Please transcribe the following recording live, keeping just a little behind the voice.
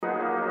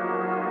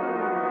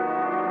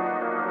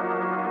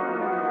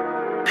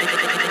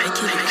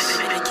Big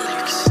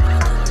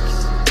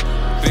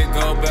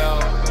gold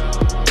belt,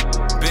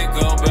 big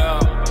gold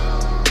belt,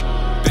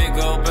 big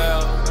gold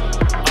belt.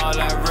 All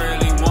I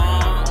really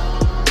want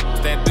is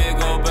that big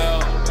gold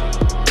belt,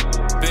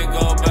 big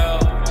gold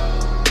belt,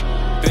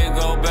 big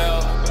gold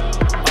belt.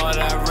 All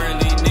I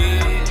really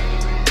need,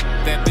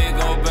 that big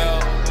gold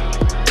belt,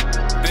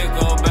 big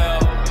gold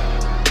belt,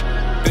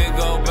 big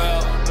gold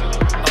belt.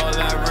 All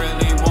I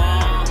really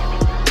want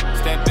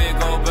is that big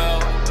gold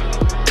belt,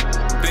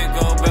 big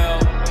gold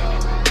belt,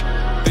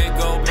 big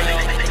gold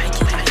belt,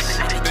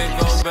 big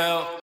gold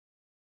belt.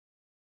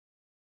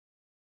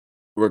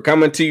 We're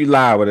coming to you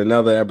live with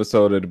another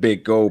episode of the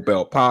Big Gold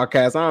Belt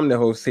Podcast. I'm the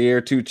host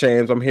here, 2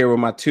 Chainz. I'm here with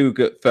my two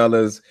good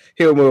fellas.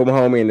 Here with my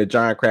homie and the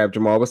Giant Crab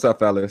Jamal. What's up,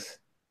 fellas?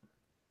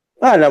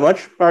 Not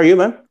much. How are you,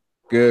 man?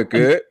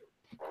 Good.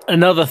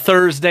 Another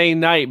Thursday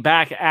night,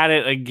 back at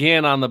it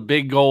again on the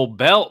Big Gold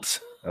Belt.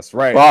 That's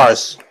right.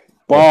 Bars.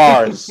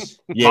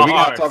 Yeah,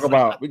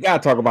 we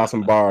gotta talk about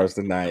some bars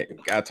tonight.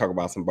 Gotta talk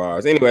about some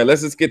bars. Anyway,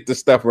 let's just get the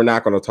stuff we're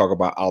not going to talk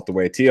about out the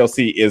way.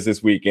 TLC is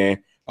this weekend.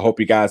 I hope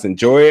you guys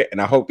enjoy it,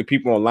 and I hope the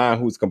people online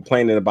who's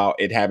complaining about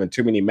it having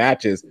too many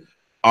matches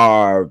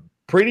are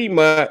pretty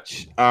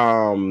much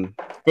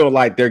feel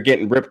like they're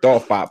getting ripped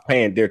off by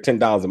paying their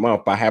 $10 a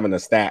month by having a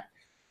stack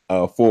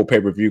full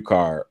pay-per-view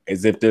card,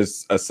 as if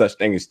there's a such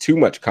thing as too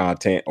much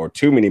content or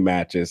too many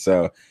matches.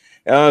 So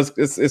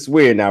it's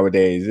weird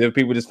nowadays. If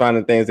people just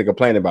finding things to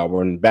complain about,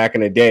 when back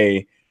in the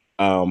day,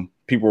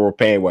 people were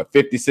paying what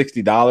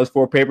 $50-$60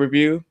 for a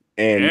pay-per-view.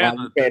 And now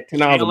you pay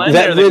 $10.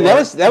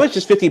 That was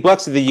just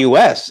 $50 to the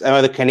US.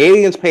 The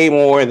Canadians pay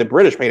more and the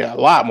British pay a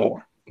lot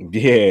more.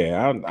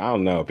 Yeah, I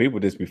don't know. People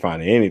just be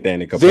finding anything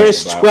to complain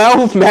There's about.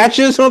 12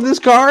 matches on this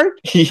card?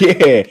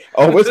 Yeah.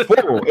 Oh, it's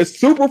full. It's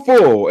super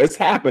full. It's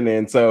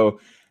happening. So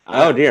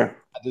oh dear.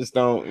 I just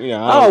don't, you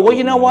know. Oh, well,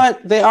 you know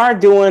what? They are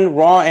doing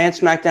Raw and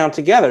SmackDown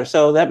together,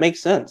 so that makes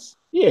sense.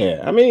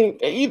 Yeah, I mean,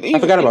 I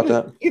forgot about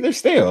that. Either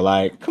still,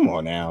 like, come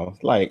on now,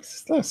 like,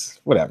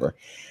 let's whatever.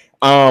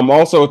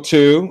 Also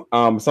too,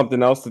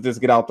 something else to just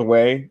get out the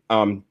way.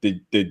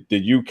 The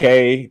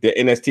UK, the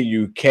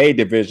NXT UK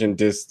division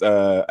just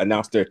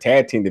announced their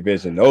tag team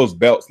division. Those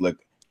belts look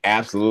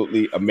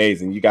absolutely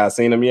amazing. You guys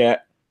seen them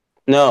yet?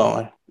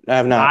 No, I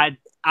have not.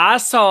 I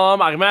saw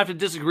them. I'm gonna have to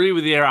disagree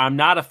with you there. I'm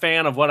not a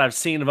fan of what I've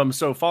seen of them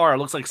so far. It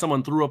looks like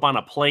someone threw up on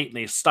a plate and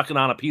they stuck it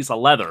on a piece of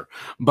leather.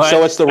 But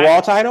so it's the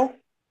Raw title?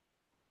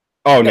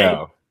 Oh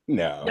no.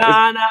 No,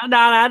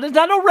 there's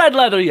not no red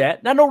leather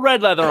yet. Not no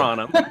red leather on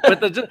them.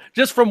 But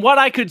just from what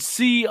I could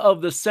see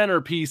of the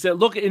centerpiece, it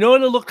looked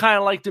kind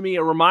of like to me.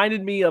 It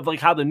reminded me of like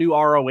how the new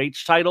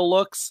ROH title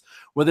looks,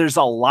 where there's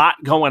a lot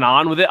going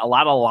on with it, a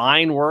lot of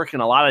line work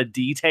and a lot of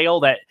detail.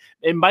 That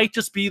it might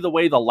just be the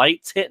way the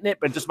light's hitting it,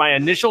 but just my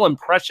initial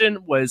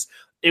impression was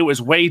it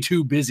was way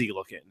too busy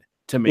looking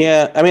to me.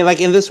 Yeah, I mean,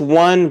 like in this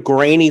one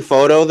grainy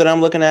photo that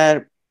I'm looking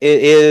at,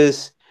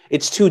 it's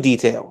too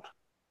detailed.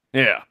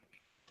 Yeah.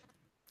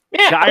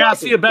 Yeah, I gotta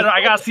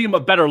see him a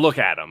better look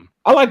at him.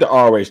 I like the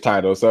ROH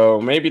title, so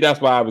maybe that's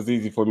why it was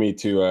easy for me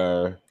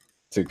to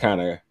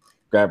kind of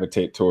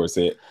gravitate towards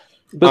it.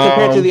 But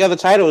compared to the other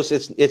titles,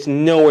 it's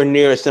nowhere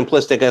near as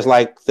simplistic as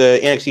like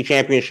the NXT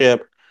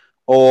Championship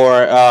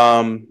or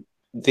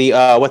the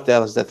what the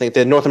hell is that thing?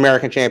 The North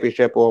American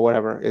Championship or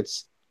whatever.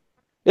 It's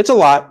a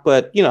lot,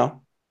 but you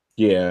know.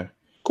 Yeah.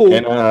 Cool.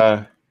 And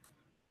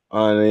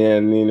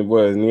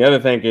the other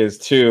thing is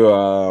too,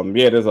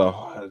 there's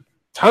a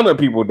ton of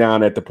people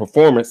down at the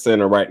Performance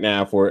Center right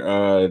now for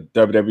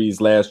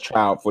WWE's last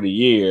tryout for the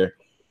year.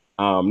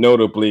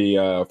 Notably,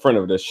 a friend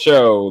of the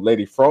show,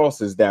 Lady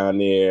Frost, is down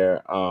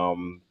there.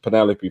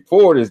 Penelope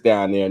Ford is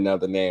down there,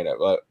 another name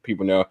that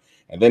people know.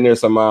 And then there's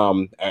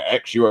some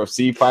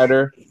ex-UFC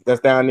fighter that's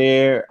down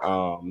there.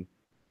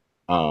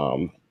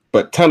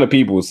 But ton of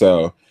people.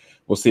 So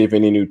we'll see if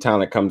any new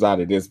talent comes out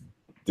of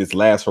this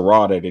last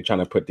hurrah that they're trying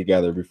to put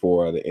together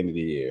before the end of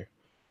the year.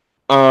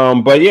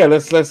 But yeah,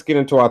 let's get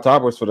into our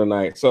topics for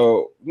tonight.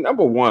 So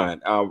number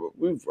one,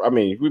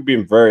 we've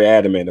been very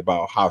adamant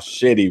about how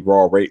shitty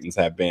Raw ratings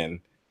have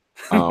been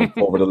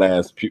over the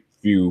last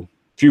few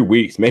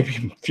weeks, maybe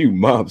a few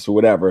months or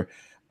whatever.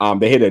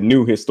 They hit a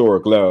new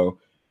historic low.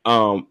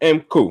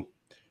 And cool.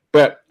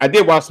 But I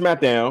did watch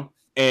SmackDown,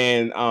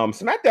 and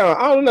SmackDown,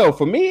 I don't know,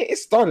 for me, it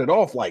started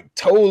off like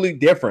totally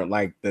different.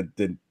 Like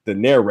the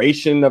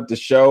narration of the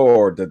show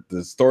or the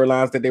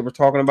storylines that they were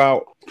talking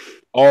about.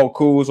 All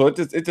cool, so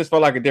it just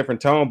felt like a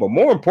different tone. But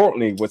more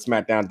importantly, what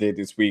SmackDown did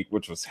this week,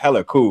 which was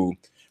hella cool,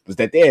 was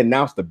that they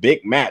announced a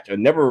big match, a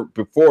never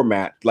before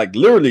match, like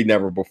literally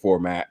never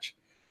before match.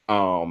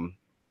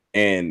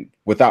 And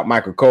without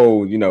Michael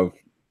Cole,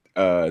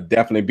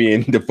 definitely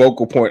being the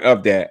focal point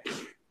of that.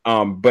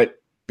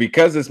 But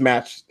because this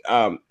match,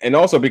 and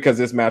also because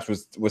this match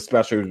was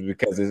special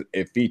because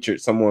it featured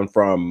someone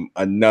from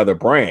another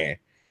brand.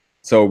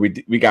 So we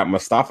got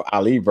Mustafa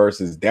Ali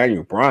versus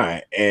Daniel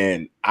Bryan,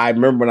 and I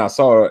remember when I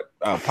saw it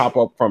pop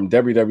up from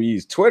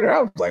WWE's Twitter,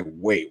 I was like,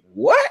 "Wait,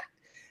 what?"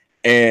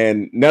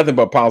 and nothing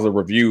but positive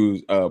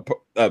reviews,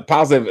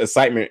 positive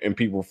excitement in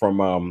people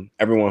from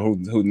everyone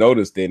who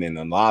noticed it, and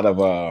a lot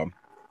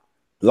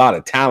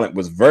of talent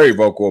was very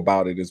vocal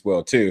about it as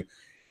well too.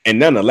 And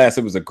nonetheless,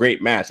 it was a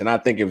great match, and I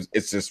think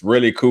it's just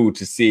really cool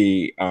to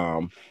see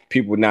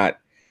people not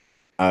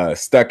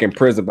stuck in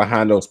prison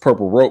behind those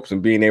purple ropes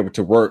and being able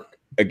to work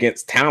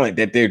against talent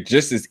that they're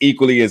just as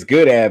equally as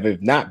good at,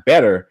 if not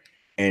better.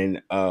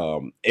 And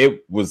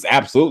it was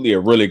absolutely a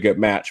really good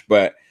match.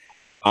 But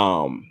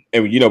and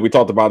we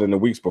talked about in the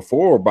weeks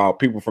before about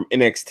people from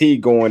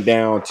NXT going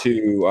down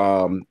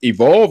to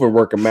Evolve and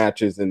working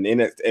matches,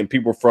 and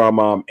people from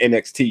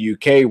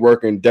NXT UK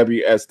working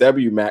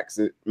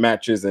WSW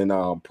matches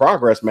and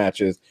Progress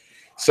matches.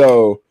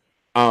 So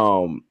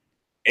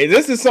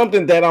this is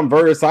something that I'm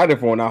very excited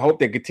for, and I hope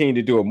they continue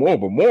to do it more.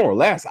 But more or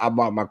less,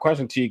 my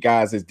question to you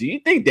guys is: do you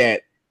think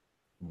that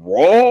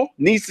Raw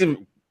needs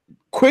to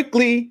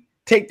quickly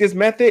take this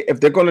method if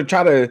they're going to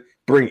try to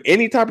bring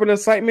any type of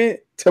excitement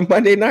to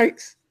Monday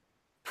nights?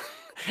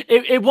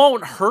 It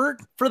won't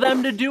hurt for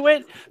them to do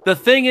it. The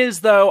thing is,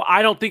 though,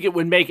 I don't think it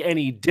would make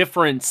any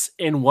difference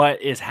in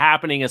what is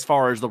happening as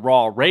far as the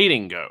Raw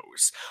rating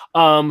goes.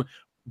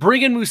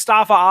 Bringing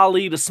Mustafa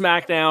Ali to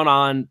SmackDown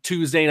on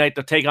Tuesday night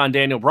to take on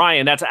Daniel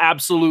Bryan, that's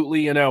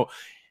absolutely, a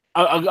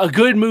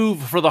good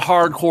move for the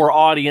hardcore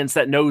audience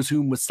that knows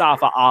who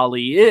Mustafa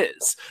Ali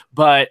is.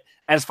 But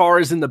as far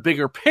as in the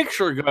bigger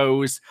picture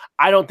goes,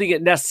 I don't think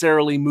it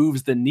necessarily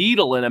moves the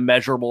needle in a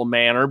measurable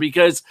manner,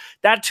 because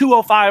that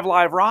 205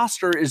 Live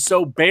roster is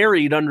so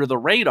buried under the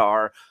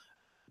radar.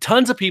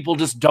 Tons of people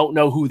just don't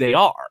know who they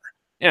are.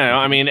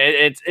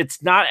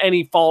 It's not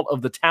any fault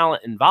of the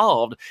talent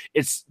involved.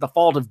 It's the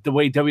fault of the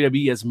way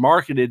WWE has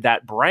marketed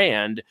that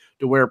brand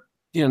to where,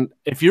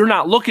 if you're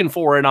not looking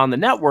for it on the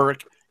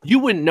network, you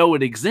wouldn't know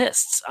it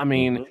exists. I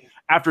mean,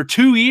 after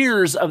 2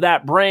 years of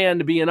that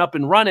brand being up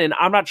and running,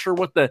 I'm not sure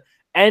what the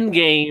end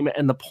game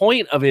and the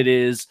point of it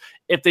is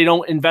if they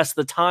don't invest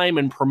the time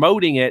in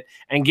promoting it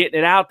and getting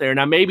it out there.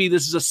 Now, maybe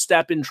this is a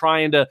step in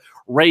trying to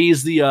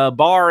raise the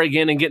bar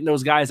again and getting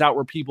those guys out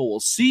where people will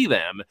see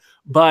them.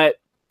 But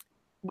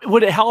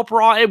would it help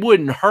Raw? It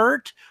wouldn't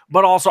hurt,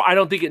 but also I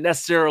don't think it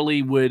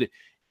necessarily would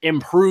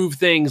improve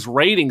things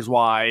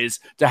ratings-wise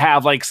to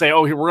have, like, say,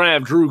 oh, we're going to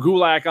have Drew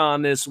Gulak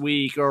on this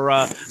week,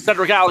 or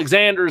Cedric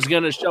Alexander is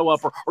going to show up,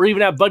 or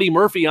even have Buddy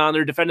Murphy on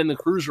there defending the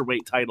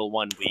Cruiserweight title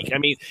one week. I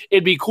mean,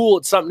 it'd be cool.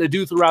 It's something to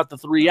do throughout the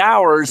 3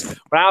 hours,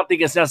 but I don't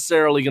think it's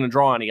necessarily going to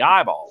draw any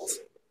eyeballs.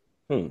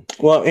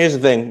 Well, here's the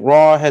thing.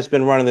 Raw has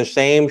been running the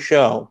same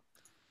show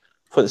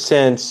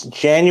since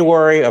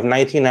January of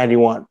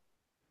 1991.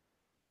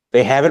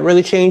 They haven't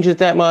really changed it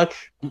that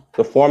much.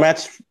 The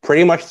format's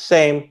pretty much the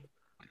same.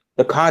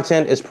 The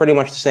content is pretty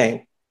much the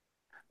same.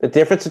 The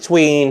difference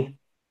between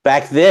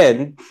back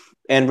then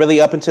and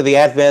really up until the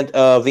advent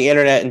of the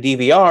internet and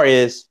DVR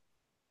is,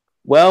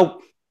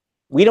 well,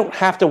 we don't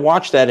have to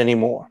watch that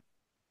anymore.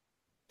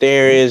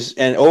 There is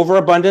an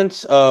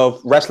overabundance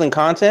of wrestling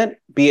content,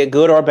 be it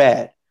good or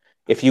bad.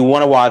 If you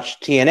want to watch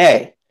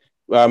TNA,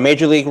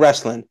 Major League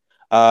Wrestling,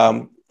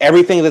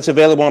 everything that's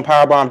available on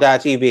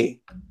Powerbomb.tv,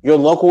 your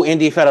local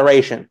indie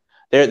federation.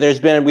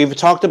 We've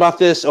talked about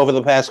this over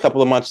the past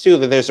couple of months too,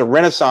 that there's a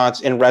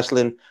renaissance in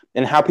wrestling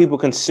and how people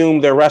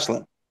consume their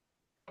wrestling.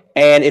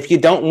 And if you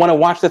don't want to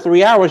watch the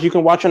 3 hours, you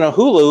can watch on a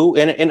Hulu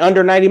in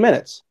under 90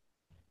 minutes.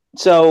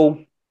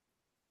 So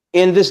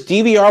in this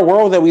DVR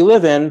world that we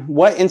live in,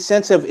 what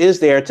incentive is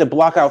there to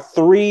block out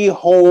 3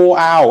 whole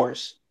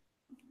hours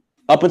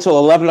up until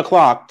 11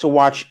 o'clock to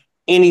watch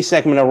any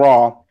segment of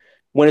Raw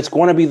when it's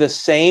going to be the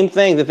same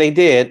thing that they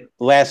did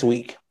last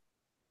week?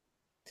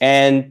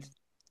 And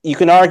you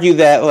can argue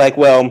that, like,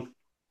 well,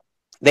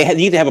 they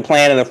need to have a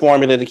plan and a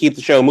formula to keep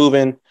the show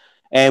moving.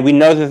 And we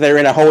know that they're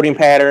in a holding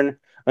pattern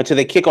until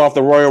they kick off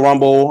the Royal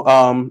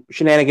Rumble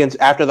shenanigans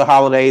after the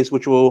holidays,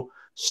 which will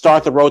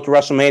start the road to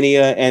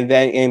WrestleMania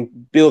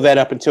and build that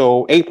up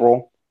until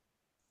April.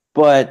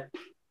 But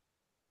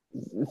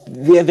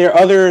there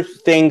are other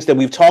things that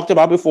we've talked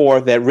about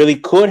before that really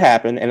could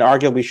happen and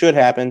arguably should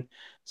happen,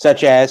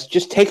 such as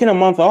just taking a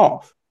month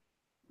off.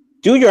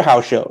 Do your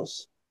house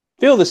shows.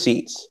 Fill the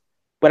seats.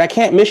 But I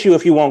can't miss you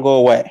if you won't go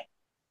away.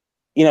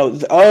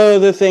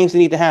 Other things that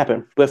need to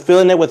happen. But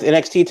filling it with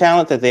NXT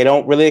talent that they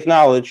don't really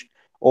acknowledge,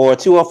 or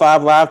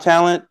 205 Live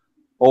talent,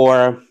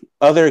 or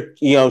other,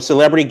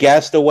 celebrity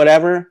guests or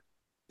whatever,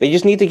 they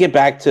just need to get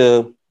back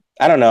to,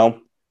 I don't know,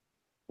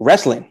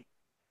 wrestling.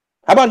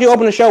 How about you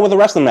open the show with a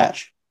wrestling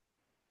match?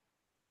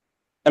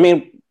 I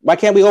mean, why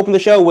can't we open the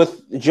show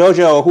with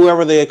JoJo or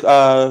whoever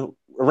the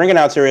ring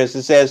announcer is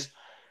that says,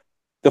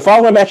 the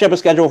following matchup is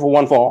scheduled for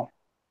one fall?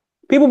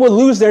 People would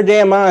lose their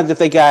damn minds if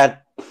they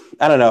got,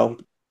 I don't know,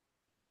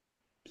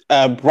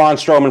 Braun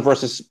Strowman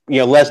versus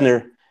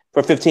Lesnar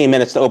for 15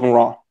 minutes to open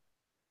Raw.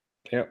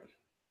 Yep.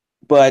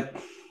 But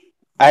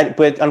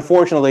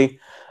unfortunately,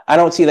 I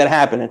don't see that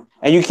happening.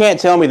 And you can't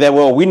tell me that,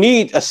 well, we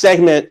need a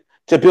segment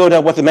to build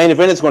up what the main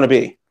event is going to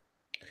be.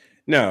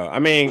 No, I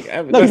mean,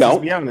 No, let's you just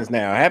don't. be honest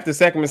now. Half the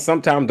segments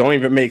sometimes don't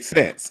even make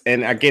sense.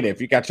 And I get it. If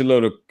you got your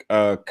little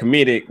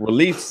comedic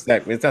relief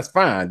segments, that's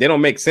fine. They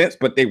don't make sense,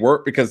 but they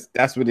work because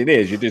that's what it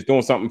is. You're just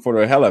doing something for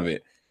the hell of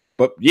it.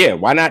 But yeah,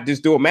 why not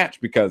just do a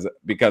match because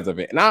of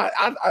it? And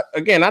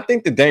I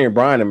think the Daniel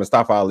Bryan and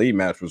Mustafa Ali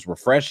match was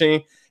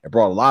refreshing. It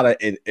brought a lot of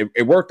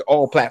it worked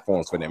all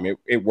platforms for them.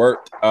 It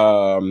worked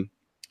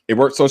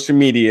social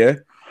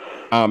media.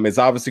 It's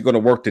obviously going to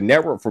work the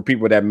network for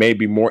people that may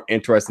be more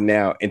interested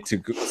now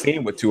into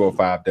seeing what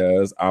 205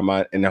 does.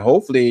 And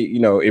hopefully,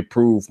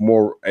 improve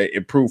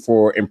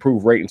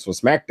ratings for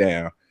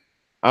SmackDown.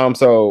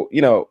 So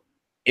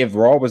if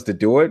Raw was to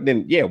do it,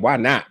 then yeah, why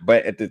not?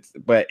 But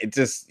it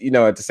just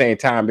at the same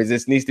time, it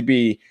just needs to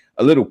be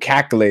a little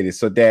calculated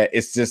so that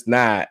it's just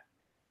not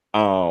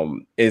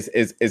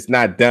it's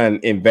not done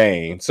in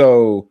vain.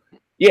 So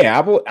yeah,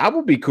 I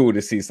would be cool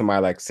to see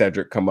somebody like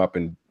Cedric come up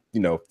and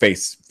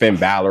face Finn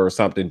Balor or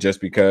something just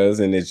because.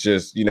 And it's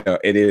just,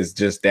 it is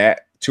just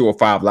that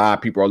 205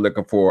 Live. People are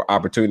looking for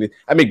opportunity.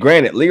 I mean,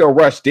 granted, Leo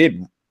Rush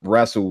did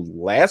wrestle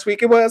last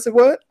week. I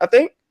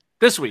think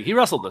this week. He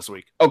wrestled this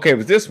week. Okay, it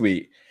was this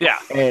week. Yeah.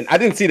 And I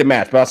didn't see the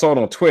match, but I saw it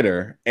on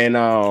Twitter. And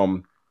I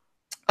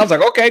was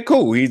like, okay,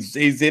 cool.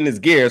 He's in his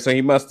gear. So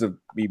he must have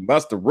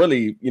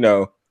really,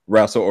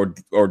 wrestle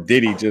or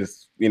did he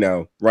just,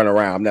 run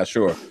around? I'm not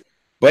sure.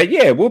 But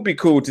yeah, it would be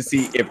cool to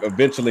see if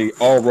eventually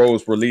all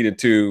roads were leading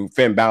to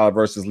Finn Balor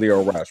versus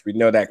Leo Rush. We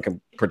know that can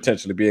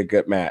potentially be a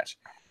good match.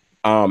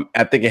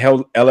 I think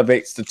it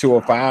elevates the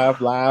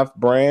 205 Live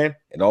brand.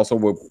 It also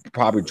will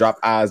probably drop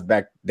eyes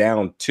back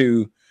down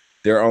to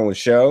their own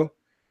show.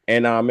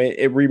 And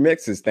it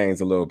remixes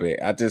things a little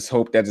bit. I just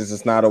hope that this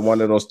is not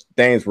one of those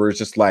things where it's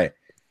just like,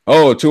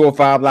 oh,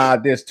 205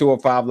 Live this,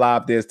 205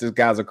 Live this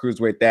guy's a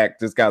cruiserweight that,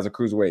 this guy's a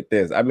cruiserweight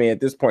this. I mean, at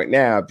this point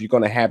now, if you're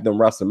going to have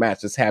them wrestle a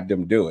match, just have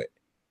them do it.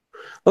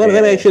 Well,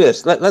 let me ask you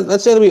this.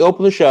 Let's say that we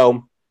open the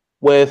show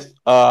with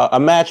a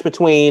match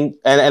between,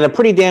 and a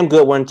pretty damn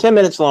good one, 10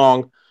 minutes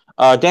long,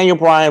 Daniel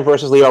Bryan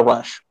versus Leo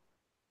Rush.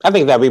 I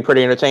think that'd be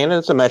pretty entertaining.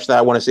 It's a match that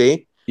I want to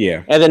see.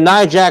 Yeah. And then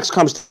Nia Jax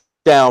comes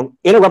down,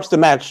 interrupts the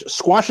match,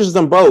 squashes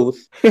them both,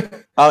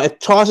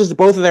 it tosses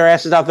both of their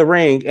asses out the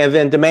ring, and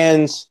then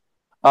demands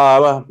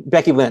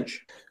Becky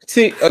Lynch.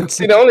 See,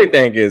 the only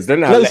thing is they're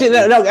not.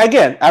 No,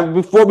 again,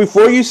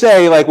 before you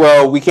say like,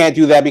 well, we can't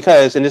do that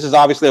because, and this is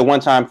obviously a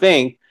one-time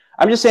thing.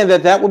 I'm just saying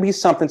that would be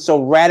something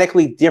so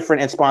radically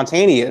different and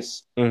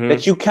spontaneous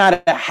that you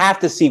kind of have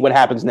to see what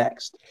happens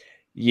next.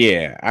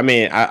 Yeah, I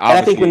mean,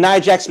 I think with Nia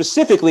Jax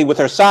specifically, with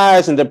her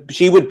size, and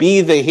she would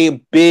be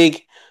the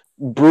big,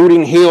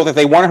 brooding heel that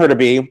they want her to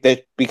be.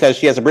 That because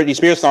she has a Britney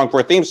Spears song for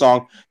a theme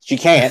song, she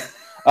can't.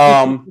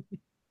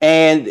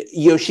 And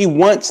she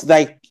wants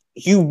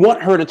you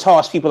want her to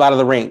toss people out of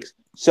the rings.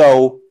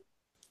 So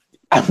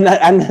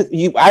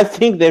I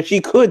think that she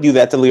could do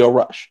that to Leo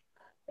Rush.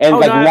 And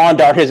lawn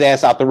dart his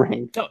ass out the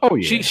ring. Oh,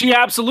 yeah. She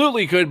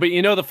absolutely could, but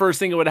the first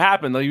thing that would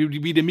happen,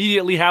 we'd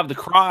immediately have the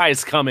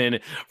cries come in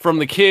from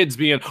the kids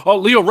being, "Oh,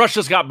 Leo Rush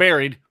just got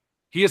buried.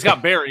 He just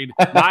got buried.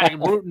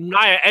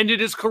 Nia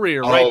ended his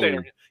career right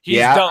there.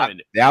 He's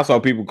done." I saw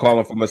people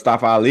calling for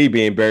Mustafa Ali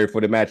being buried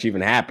before the match even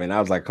happened. I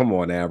was like, "Come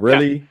on now,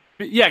 really?"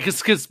 Yeah,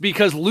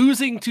 because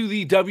losing to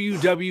the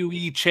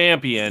WWE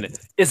champion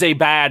is a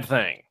bad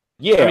thing.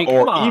 Yeah,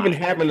 or even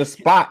having a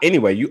spot.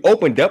 Anyway, you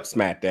opened up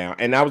SmackDown.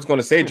 And I was going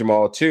to say,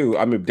 Jamal, too.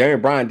 I mean, Daniel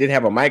Bryan did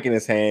have a mic in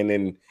his hand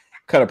and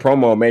cut a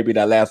promo maybe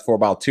that lasts for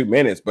about 2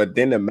 minutes. But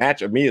then the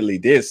match immediately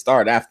did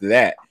start after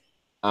that.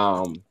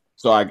 So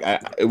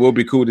it will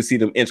be cool to see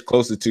them inch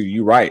closer to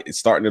you. Right. It's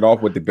starting it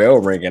off with the bell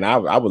ring. And I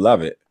would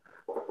love it.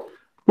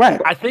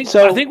 Right. I think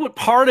what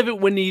part of it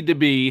would need to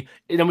be,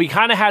 and we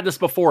kind of had this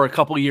before a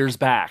couple years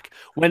back,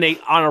 when they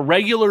on a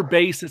regular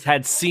basis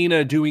had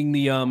Cena doing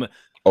the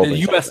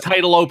U.S.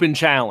 title open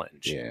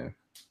challenge. Yeah.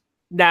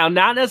 Now,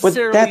 not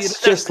necessarily. But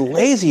that's just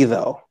lazy,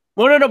 though.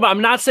 Well, no, but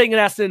I'm not saying it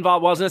has to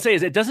involve. What I was going to say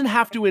is it doesn't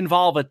have to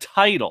involve a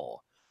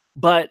title,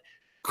 but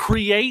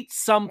create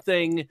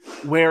something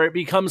where it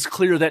becomes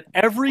clear that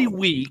every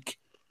week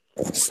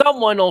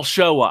someone will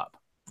show up.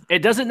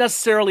 It doesn't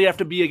necessarily have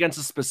to be against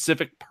a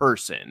specific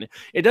person.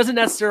 It doesn't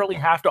necessarily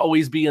have to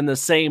always be in the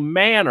same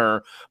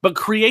manner, but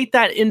create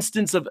that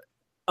instance of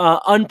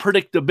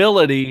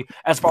unpredictability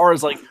as far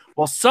as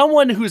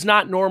someone who's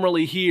not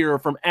normally here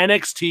from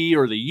NXT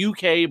or the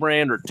UK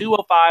brand or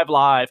 205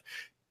 Live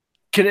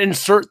can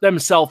insert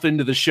themselves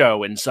into the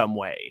show in some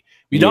way.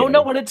 You don't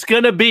know what it's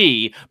going to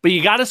be, but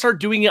you got to start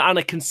doing it on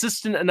a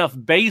consistent enough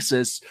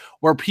basis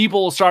where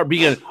people will start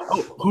being,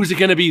 "Oh, who's it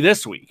going to be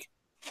this week?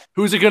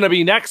 Who's it going to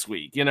be next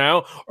week?"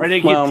 Or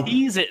they can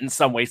tease it in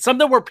some way,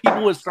 something where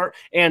people would start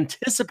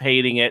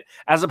anticipating it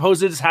as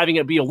opposed to just having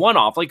it be a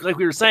one-off. Like we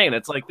were saying,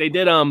 it's like they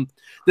did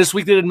this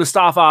week they did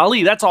Mustafa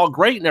Ali. That's all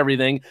great and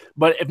everything,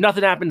 but if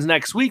nothing happens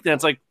next week, then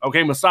it's like,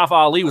 okay, Mustafa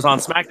Ali was on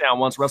SmackDown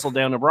once, wrestled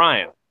Daniel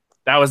Bryan.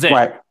 That was it.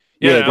 Right.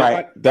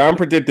 Right. The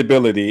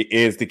unpredictability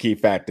is the key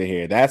factor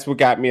here. That's what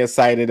got me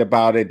excited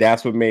about it.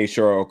 That's what made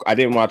sure I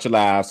didn't watch it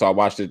live, so I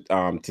watched it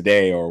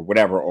today or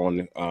whatever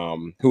on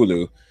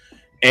Hulu.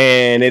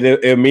 And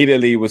it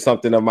immediately was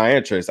something of my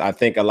interest. I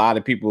think a lot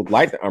of people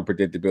like the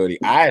unpredictability.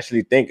 I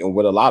actually think, and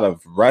what a lot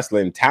of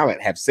wrestling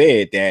talent have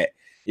said, that,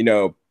 you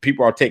know,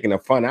 people are taking the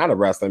fun out of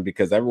wrestling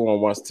because everyone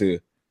wants to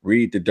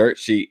read the dirt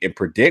sheet and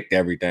predict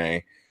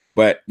everything.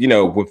 But, you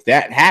know, with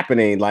that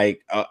happening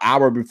like an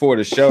hour before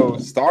the show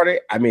started,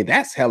 I mean,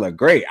 that's hella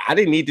great. I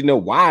didn't need to know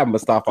why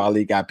Mustafa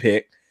Ali got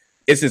picked.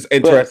 It's just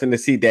interesting to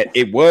see that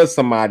it was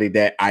somebody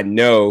that I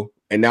know,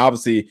 and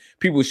obviously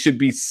people should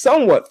be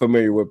somewhat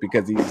familiar with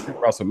because he's in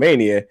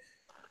WrestleMania.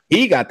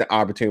 He got the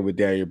opportunity with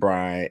Daniel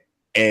Bryan,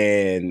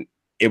 and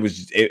it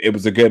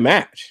was a good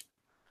match.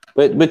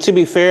 But to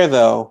be fair,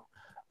 though,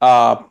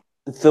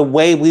 the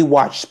way we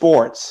watch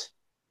sports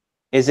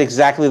is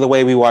exactly the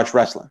way we watch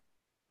wrestling.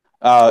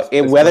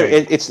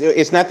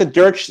 It's not the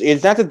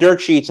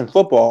dirt sheets in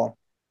football,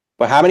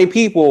 but how many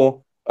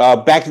people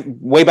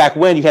way back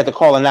when you had to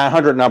call a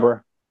 900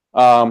 number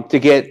to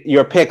get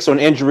your picks on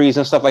injuries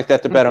and stuff like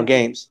that to bet on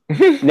games.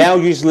 Now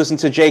you just listen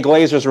to Jay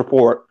Glazer's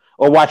report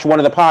or watch one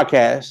of the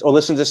podcasts or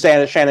listen to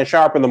Shannon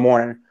Sharp in the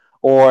morning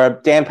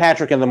or Dan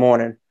Patrick in the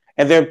morning,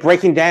 and they're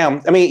breaking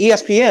down. I mean,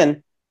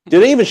 ESPN, do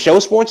they even show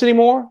sports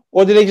anymore,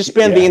 or do they just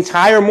spend the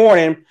entire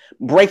morning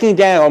breaking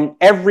down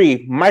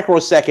every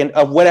microsecond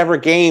of whatever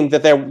game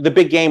that they're the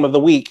big game of the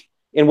week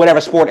in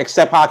whatever sport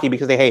except hockey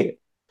because they hate it?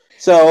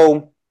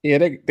 So yeah,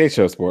 they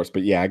show sports,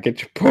 but yeah, I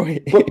get your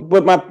point.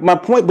 but my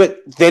point, but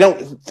they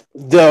don't.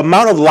 The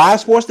amount of live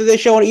sports that they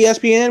show on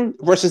ESPN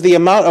versus the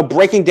amount of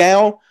breaking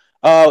down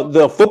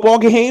the football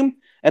game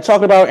and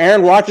talking about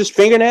Aaron Rodgers'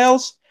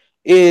 fingernails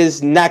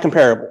is not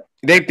comparable.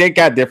 They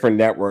got different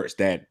networks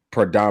that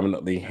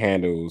predominantly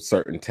handle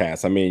certain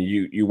tasks. I mean,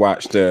 you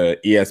watch the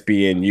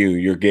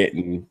ESPNU, you're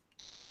getting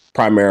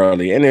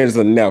primarily, and there's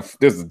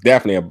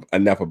definitely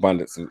enough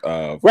abundance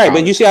of right,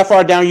 but you see how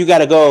far down you got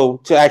to go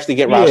to actually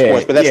get live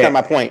sports, but that's not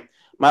my point.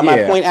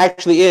 My point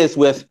actually is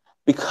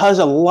because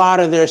a lot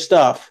of their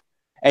stuff,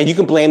 and you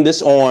can blame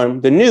this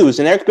on the news,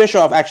 and Eric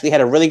Bischoff actually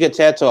had a really good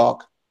TED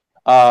Talk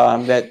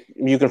that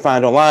you can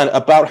find online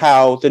about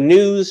how the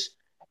news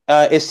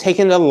is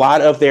taking a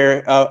lot of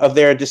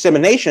their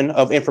dissemination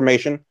of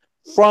information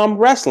from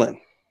wrestling.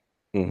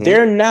 Mm-hmm.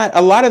 They're not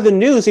a lot of the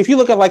news. If you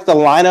look at like the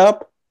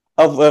lineup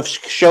of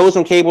shows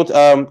on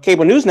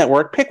cable news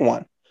network, pick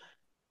one.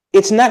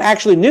 It's not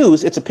actually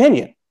news; it's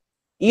opinion.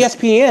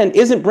 ESPN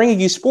isn't bringing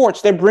you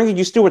sports; they're bringing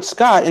you Stuart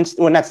Scott,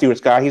 not Stuart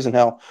Scott, he's in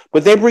hell,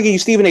 but they're bringing you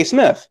Stephen A.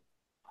 Smith.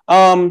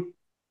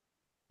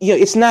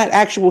 It's not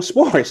actual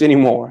sports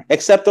anymore,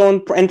 except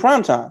in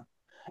prime time.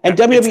 And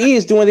WWE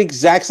is doing the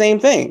exact same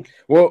thing.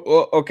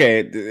 Well, okay,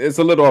 it's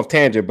a little off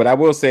tangent, but I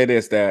will say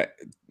this: that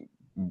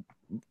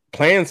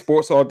playing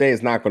sports all day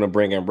is not going to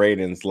bring in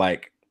ratings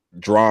like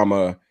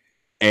drama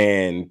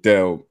and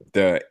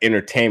the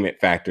entertainment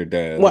factor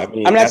does. Well,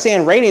 I'm not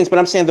saying ratings, but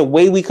I'm saying the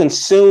way we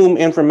consume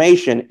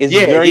information is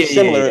very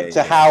similar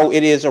to how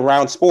it is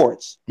around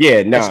sports.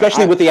 Yeah, no,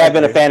 especially with the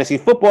advent of fantasy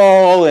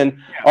football and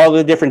all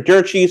the different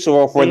dirt sheets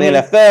or for the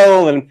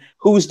NFL and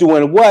who's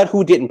doing what,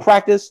 who didn't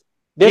practice.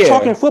 They're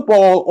talking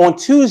football on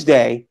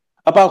Tuesday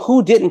about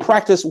who didn't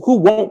practice, who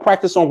won't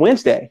practice on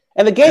Wednesday,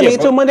 and the game ain't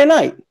until Monday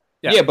night.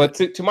 Yeah, but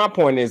to my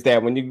point is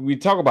that when we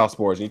talk about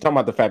sports, and you talk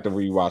about the fact that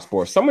we watch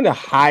sports, some of the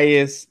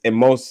highest and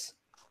most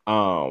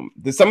some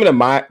of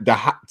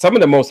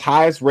the most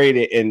highest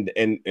rated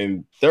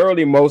and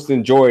thoroughly most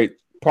enjoyed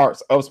parts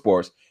of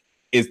sports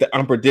is the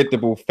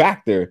unpredictable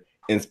factor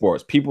in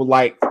sports. People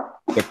like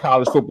the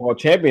college football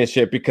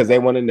championship because they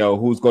want to know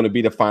who's going to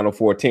be the final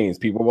four teams.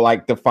 People will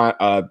like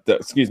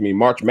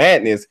March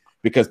Madness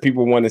because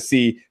people want to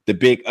see the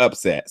big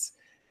upsets.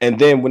 And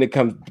then when it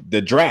comes to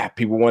the draft,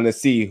 people want to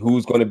see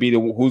who's going to be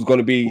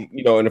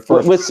in the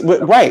first.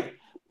 Right.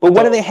 But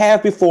what do they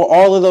have before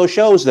all of those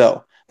shows,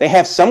 though? They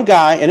have some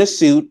guy in a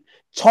suit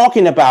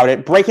talking about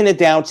it, breaking it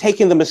down,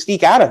 taking the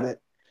mystique out of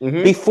it.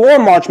 Mm-hmm. Before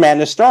March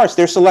Madness starts,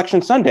 there's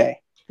Selection Sunday.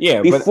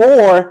 Yeah.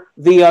 Before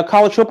the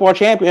college football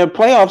champion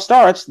playoff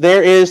starts,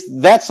 there is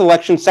that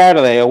Selection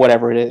Saturday or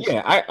whatever it is.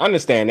 Yeah, I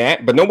understand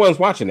that, but no one's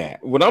watching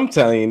that. What I'm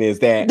telling you is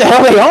that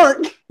they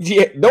aren't.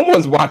 Yeah, no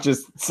one's watching.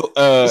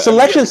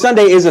 Selection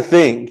Sunday is a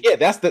thing.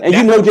 Yeah,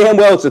 you know damn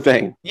well it's a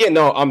thing. Yeah,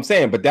 no, I'm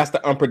saying, but that's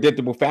the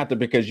unpredictable factor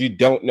because you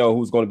don't know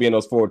who's going to be in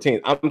those four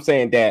teams. I'm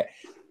saying that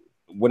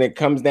when it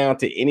comes down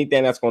to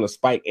anything that's going to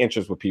spike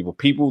interest with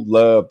people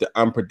love the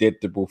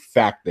unpredictable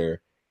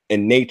factor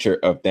and nature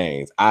of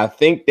things. I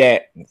think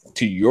that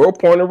to your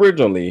point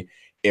originally,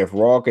 if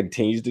Raw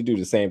continues to do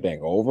the same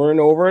thing over and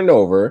over and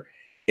over,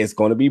 it's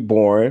going to be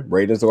boring.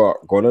 Ratings are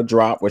going to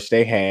drop, which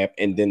they have,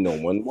 and then no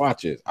one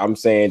watches. I'm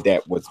saying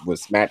that what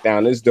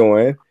SmackDown is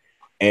doing,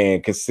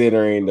 and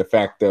considering the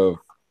fact of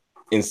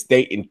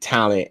instating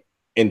talent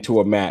into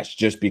a match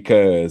just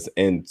because,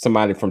 and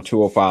somebody from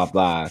 205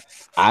 Live,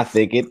 I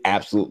think it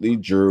absolutely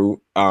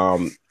drew a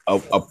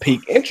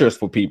peak interest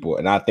for people,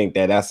 and I think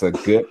that that's a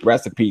good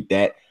recipe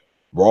that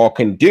Raw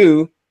can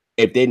do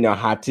if they know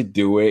how to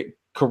do it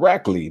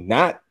correctly,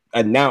 not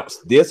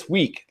announced this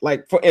week.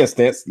 Like, for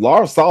instance,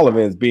 Lars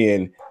Sullivan's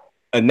being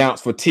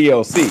announced for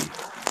TLC.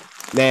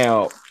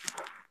 Now,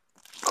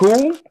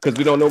 cool because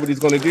we don't know what he's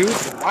going to do.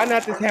 Why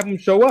not just have him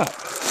show up?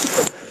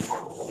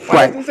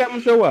 Why not just have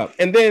him show up?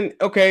 And then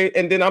I'm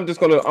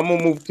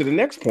gonna move to the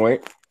next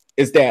point.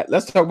 Is that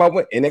let's talk about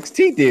what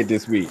NXT did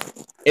this week.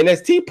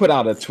 NXT put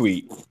out a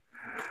tweet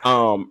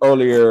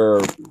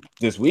earlier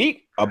this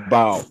week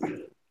about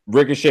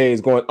Ricochet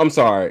is going. I'm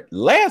sorry,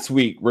 last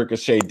week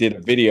Ricochet did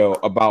a video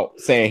about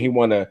saying he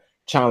want to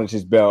challenge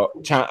his belt,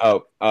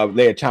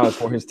 lay a challenge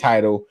for his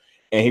title,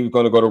 and he was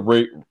going to go to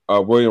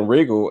William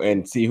Regal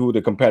and see who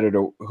the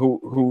competitor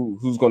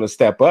who's going to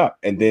step up.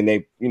 And then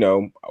they,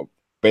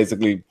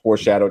 basically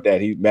foreshadowed that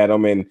he met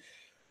him in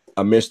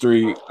a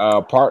mystery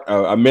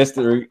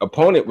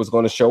opponent was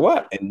going to show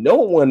up, and no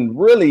one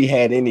really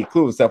had any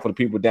clue except for the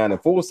people down in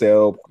Full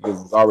Sail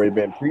because it's already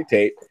been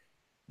pre-taped.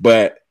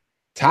 But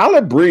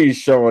Tyler Breeze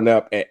showing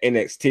up at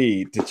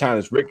NXT to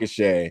challenge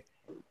Ricochet,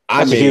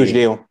 that's a huge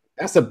deal.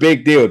 That's a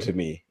big deal to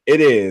me.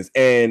 It is,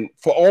 and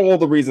for all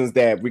the reasons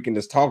that we can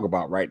just talk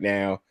about right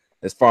now,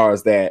 as far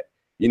as that,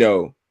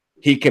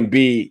 he can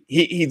be,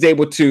 he's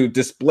able to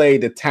display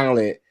the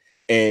talent,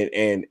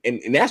 and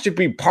that should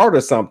be part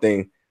of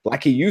something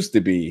like he used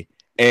to be,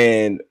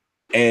 and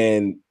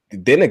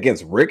then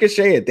against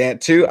Ricochet at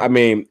that too. I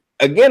mean,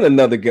 again,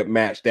 another good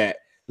match that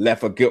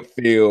left a good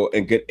feel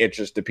and good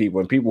interest to people,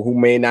 and people who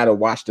may not have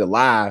watched it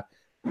live,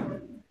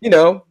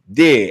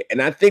 did.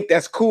 And I think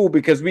that's cool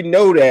because we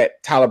know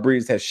that Tyler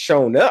Breeze has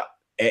shown up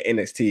at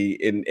NXT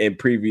in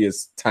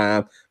previous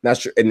time. Not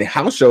sure, and the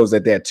house shows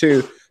at that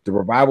too. The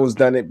Revival's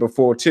done it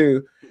before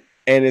too.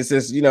 And it's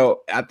just,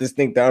 I just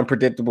think the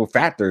unpredictable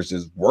factors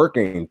is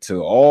working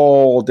to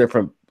all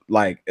different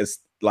levels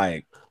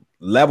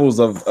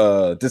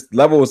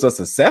of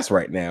success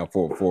right now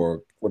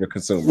for the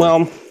consumer.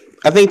 Well,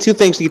 I think two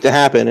things need to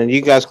happen, and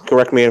you guys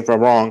correct me if I'm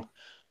wrong.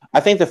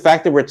 I think the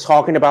fact that we're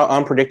talking about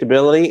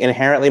unpredictability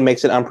inherently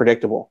makes it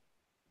unpredictable.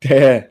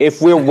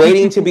 If we're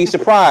waiting to be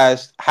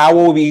surprised, how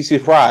will we be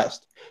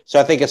surprised? So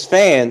I think as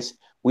fans,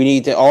 we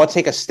need to all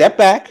take a step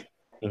back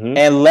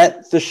and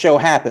let the show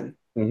happen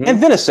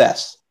and then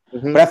assess.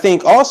 But I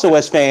think also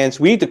as fans,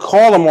 we need to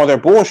call them on their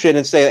bullshit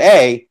and say,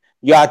 hey,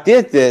 y'all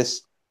did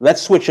this.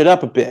 Let's switch it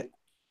up a bit.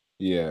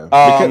 Yeah.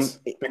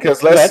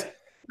 Because let's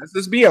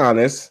just be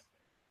honest,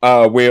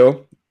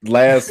 Will.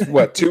 Last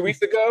 2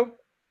 weeks ago,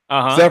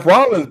 Seth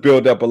Rollins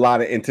built up a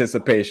lot of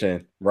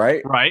anticipation,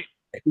 right? Right.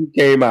 He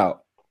came out.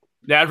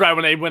 That's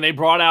right. When they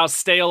brought out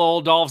stale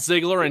old Dolph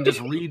Ziggler and just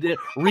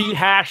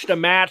rehashed a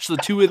match the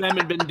two of them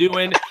had been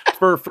doing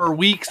for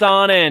weeks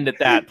on end at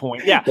that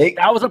point. Yeah,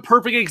 that was a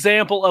perfect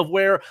example of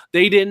where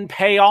they didn't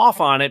pay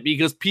off on it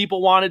because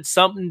people wanted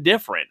something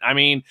different. I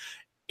mean,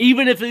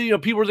 even if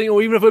people were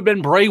thinking, even if it had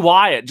been Bray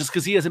Wyatt, just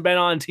because he hasn't been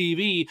on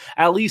TV,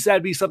 at least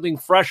that'd be something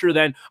fresher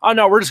than, oh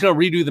no, we're just going to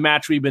redo the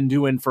match we've been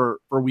doing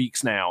for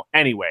weeks now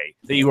anyway,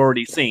 that you've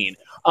already seen.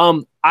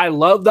 I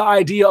love the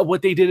idea of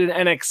what they did in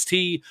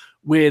NXT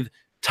with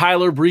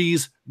Tyler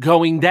Breeze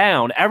going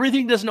down.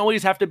 Everything doesn't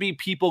always have to be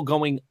people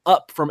going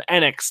up from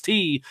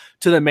NXT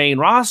to the main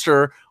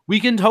roster. We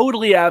can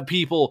totally have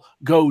people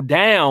go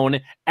down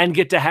and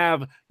get to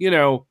have,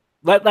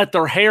 let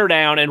their hair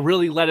down and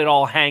really let it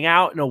all hang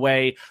out in a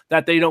way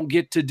that they don't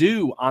get to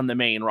do on the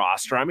main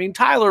roster. I mean,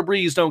 Tyler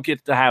Breeze don't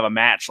get to have a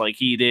match like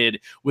he did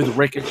with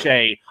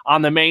Ricochet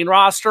on the main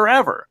roster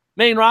ever.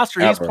 Main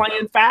roster, he's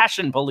playing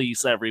Fashion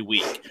Police every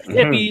week.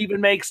 If he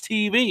even makes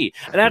TV.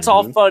 And that's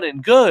all fun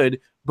and good,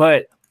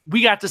 but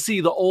we got to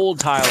see the old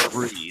Tyler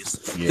Breeze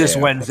this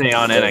Wednesday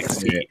on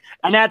NXT.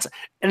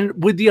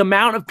 And with the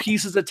amount of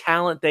pieces of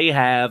talent they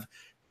have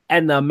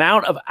and the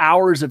amount of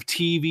hours of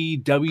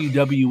TV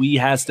WWE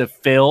has to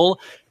fill,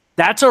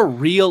 that's a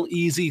real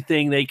easy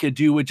thing they could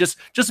do with just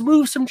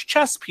move some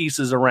chess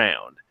pieces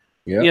around.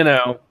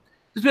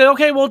 Just be like,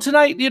 okay, well,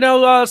 tonight,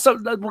 so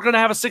we're going to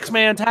have a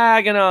 6-man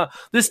tag, and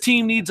this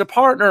team needs a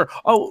partner.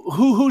 Oh,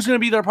 who's going to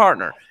be their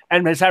partner?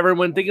 And just have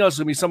everyone think, it's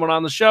going to be someone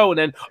on the show. And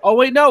then, oh,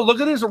 wait, no,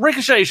 look at this.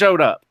 Ricochet showed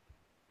up.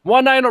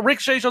 One night,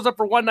 Ricochet shows up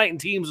for one night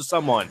and teams with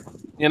someone,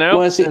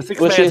 Well, here's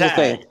the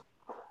thing.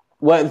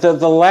 Well,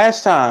 the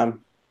last time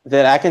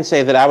that I can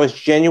say that I was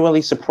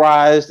genuinely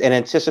surprised and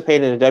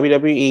anticipated in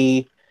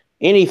WWE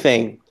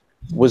anything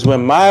was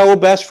when my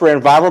old best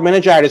friend, Viral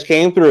Meningitis,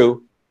 came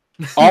through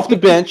off the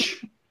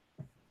bench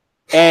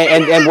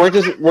and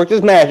worked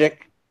his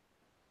magic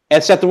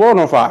and set the world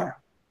on fire.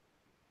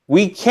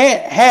 We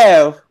can't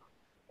have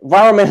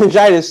Viral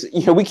Meningitis.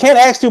 We can't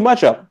ask too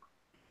much of him.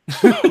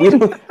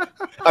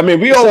 I mean,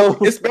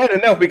 it's bad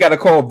enough we got to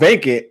call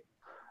vacant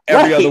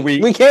every other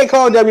week. We can't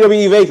call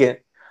WWE vacant.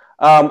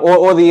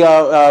 Or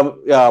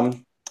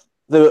the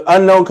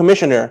unknown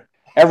commissioner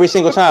every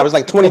single time. It's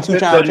like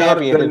 22-time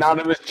champion. The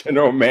anonymous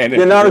general manager.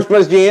 The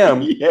anonymous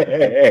GM.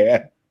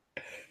 Yeah.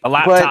 A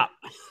laptop.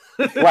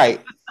 Right.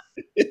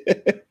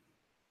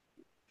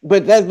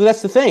 But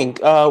that's the thing.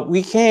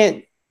 We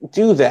can't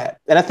do that.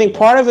 And I think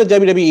part of the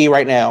WWE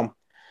right now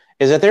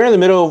is that they're in the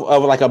middle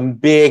of like a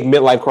big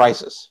midlife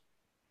crisis.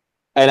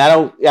 And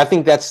I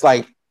think that's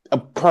like a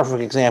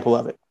perfect example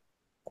of it.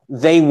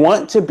 They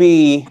want to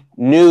be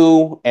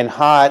new and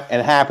hot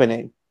and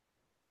happening,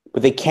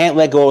 but they can't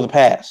let go of the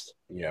past.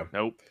 Yeah.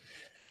 Nope.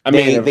 I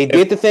mean, they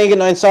did the thing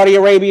in Saudi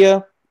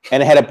Arabia,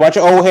 and it had a bunch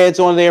of old heads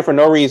on there for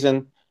no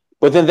reason.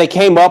 But then they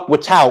came up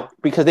with tout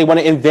because they want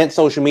to invent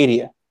social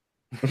media.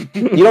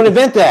 You don't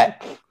invent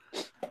that.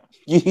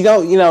 You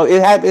don't. You know,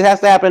 it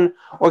has to happen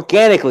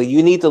organically.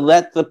 You need to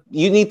lead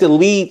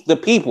the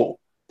people.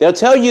 They'll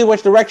tell you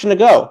which direction to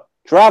go.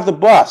 Drive the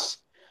bus.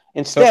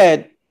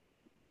 Instead,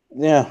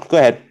 yeah. Go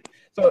ahead.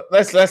 So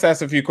let's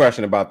ask a few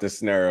questions about this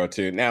scenario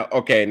too. Now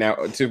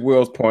to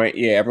Will's point,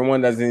 yeah, everyone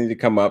doesn't need to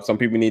come up. Some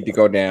people need to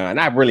go down, and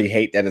I really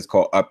hate that it's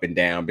called up and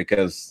down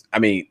because I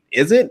mean,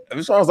 is it?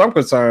 As far as I'm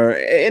concerned,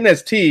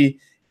 NXT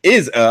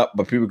is up,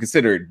 but people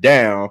consider it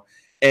down.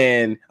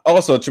 And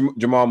also,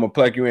 Jamal, I'm gonna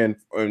plug you in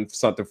on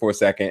something for a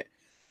second,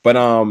 but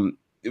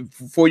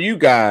for you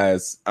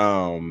guys,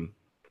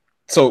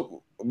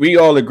 so we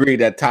all agree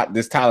that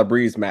this Tyler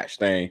Breeze match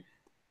thing.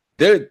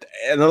 There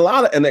and a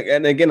lot of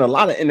and again a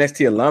lot of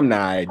NXT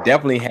alumni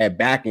definitely had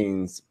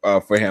backings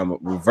for him.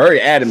 Were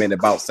very adamant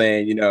about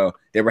saying, you know,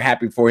 they were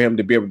happy for him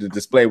to be able to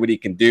display what he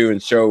can do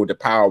and show the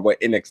power of what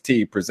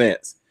NXT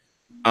presents.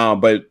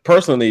 But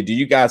personally, do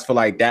you guys feel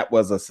like that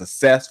was a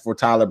success for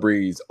Tyler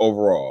Breeze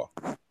overall,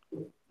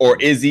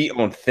 or is he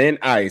on thin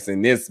ice?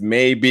 And this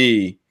may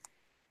be,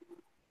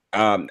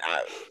 I'm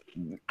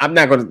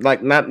not going to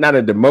like not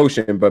a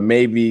demotion, but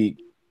maybe.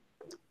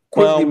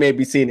 Quickly,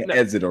 maybe seeing an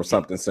exit or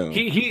something soon.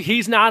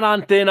 He's not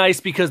on thin ice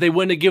because they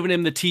wouldn't have given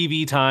him the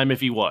TV time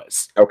if he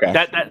was. Okay,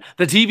 that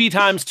the TV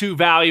time's too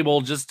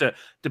valuable just to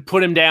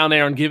put him down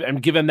there and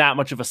give him that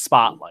much of a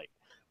spotlight.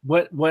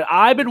 What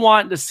I've been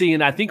wanting to see,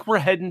 and I think we're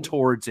heading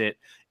towards it,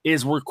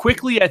 is we're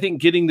quickly, I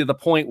think, getting to the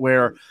point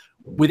where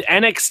with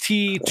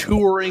NXT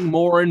touring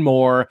more and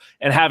more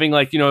and having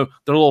like, you know,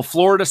 the little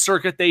Florida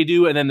circuit they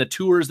do, and then the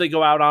tours they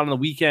go out on the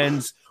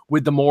weekends.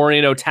 With the more,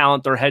 you know,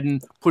 talent they're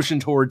pushing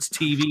towards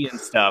TV and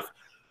stuff,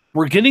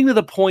 we're getting to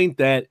the point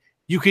that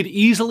you could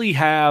easily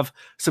have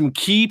some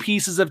key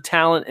pieces of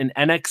talent in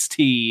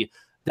NXT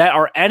that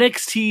are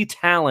NXT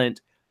talent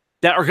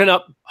that are going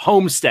to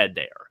homestead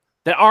there,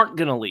 that aren't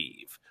going to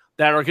leave,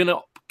 that are going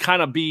to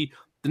kind of be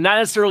not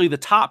necessarily the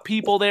top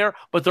people there,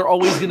 but they're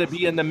always going to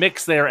be in the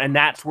mix there, and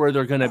that's where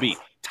they're going to be.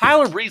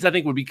 Tyler Breeze, I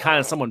think, would be kind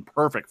of someone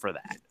perfect for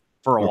that.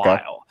 For a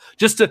while,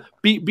 just to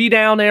be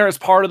down there as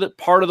part of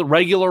the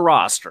regular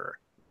roster.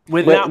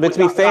 But to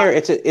be fair,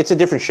 it's a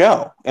different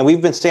show, and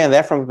we've been saying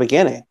that from the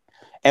beginning.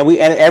 And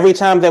every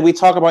time that we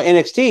talk about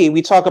NXT,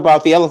 we talk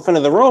about the elephant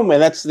in the room, and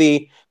that's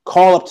the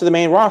call up to the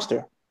main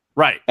roster.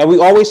 Right. And we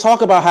always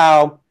talk about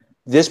how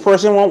this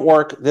person won't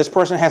work, this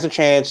person has a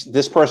chance,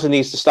 this person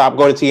needs to stop,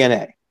 go to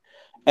TNA,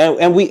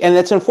 and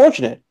that's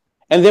unfortunate.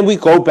 And then we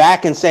go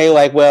back and say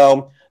like,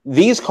 well,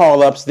 these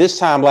call ups this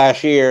time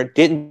last year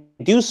didn't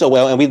do so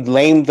well, and we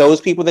blame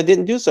those people that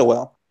didn't do so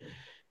well.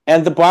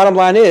 And the bottom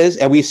line is,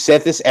 and we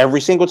said this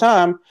every single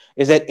time,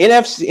 is that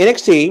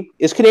NXT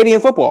is Canadian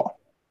football,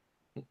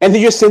 and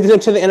then you're sending them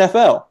to the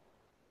NFL.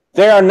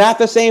 They are not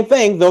the same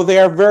thing, though they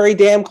are very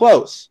damn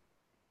close.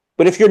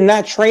 But if you're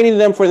not training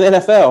them for the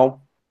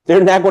NFL,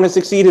 they're not going to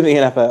succeed in the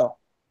NFL.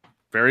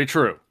 Very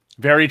true.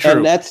 Very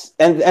true.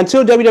 And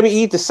until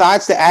WWE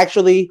decides to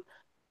actually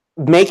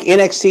make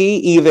NXT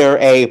either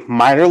a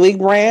minor league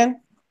brand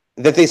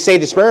that they say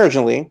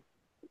disparagingly,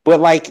 but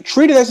like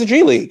treat it as a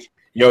G League.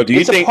 Yo, do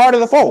you think it's a part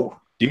of the fold?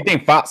 Do you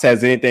think Fox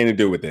has anything to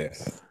do with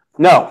this?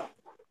 No,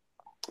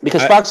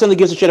 because Fox only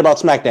gives a shit about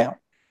SmackDown.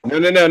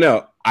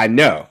 No. I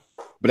know,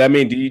 but I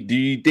mean, do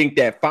you think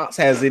that Fox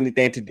has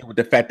anything to do with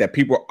the fact that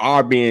people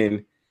are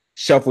being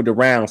shuffled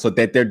around so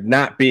that they're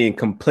not being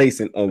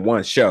complacent on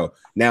one show?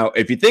 Now,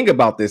 if you think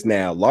about this,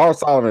 now Lars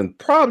Sullivan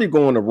probably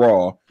going to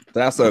Raw. So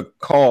that's a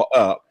call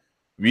up.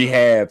 We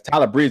have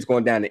Tyler Breeze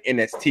going down to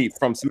NXT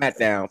from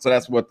SmackDown, so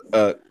that's what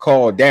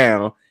call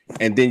down.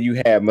 And then you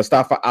have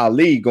Mustafa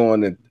Ali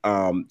going to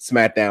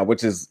SmackDown,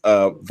 which is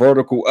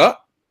vertical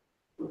up.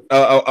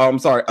 I'm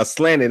sorry, a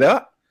slanted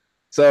up.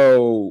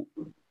 So,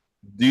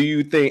 do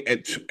you think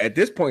at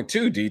this point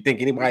too? Do you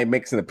think anybody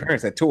makes an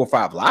appearance at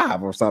 205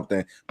 Live or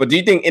something? But do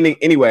you think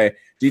anyway?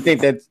 Do you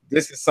think that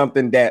this is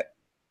something that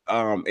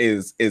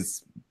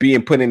is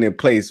being put in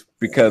place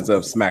because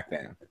of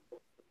SmackDown?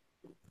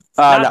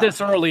 Not this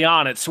early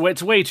on. It's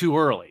way too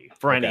early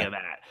for any of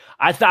that.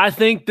 I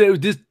think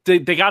that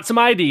they got some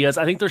ideas.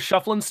 I think they're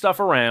shuffling stuff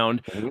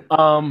around.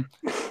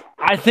 Mm-hmm.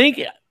 I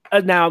think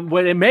now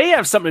what it may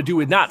have something to do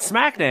with not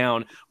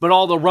SmackDown, but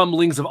all the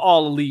rumblings of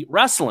All Elite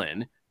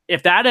Wrestling.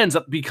 If that ends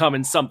up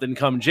becoming something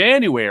come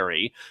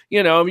January,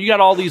 you know, you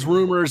got all these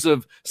rumors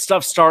of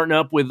stuff starting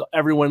up with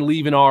everyone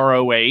leaving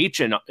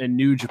ROH and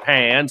New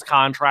Japan's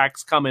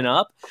contracts coming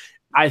up.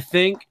 I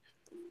think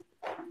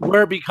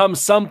where it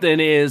becomes something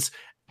is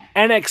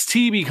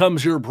NXT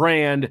becomes your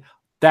brand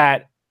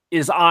that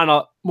is on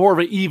a more of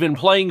an even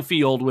playing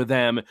field with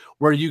them,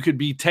 where you could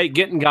be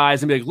getting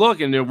guys and be like,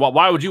 look, and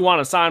why would you want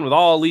to sign with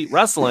All Elite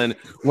Wrestling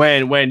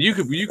when you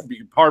could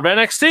be part of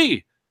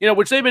NXT, you know,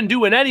 which they've been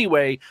doing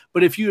anyway.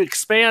 But if you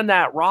expand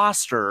that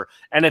roster,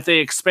 and if they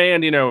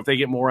expand, you know, if they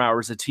get more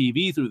hours of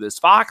TV through this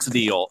Fox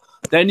deal,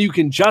 then you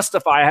can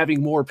justify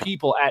having more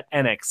people at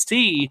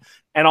NXT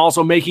and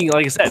also making,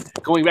 like I said,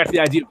 going back to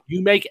the idea,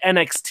 you make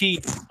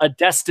NXT a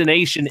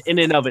destination in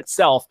and of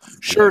itself.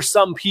 Sure,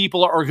 some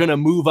people are going to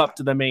move up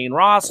to the main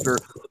roster.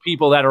 The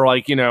people that are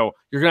like, you're going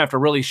to have to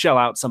really shell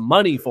out some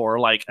money for.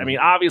 Like, I mean,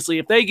 obviously,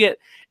 if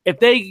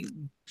they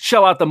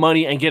shell out the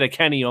money and get a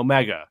Kenny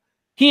Omega,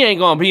 he ain't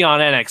going to be on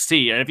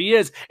NXT. And if he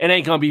is, it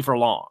ain't going to be for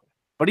long.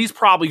 But he's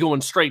probably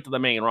going straight to the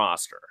main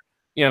roster,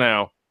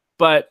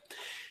 But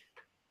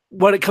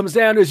what it comes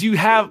down to is you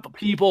have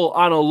people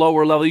on a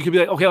lower level. You could be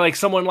like, okay, like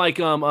someone like,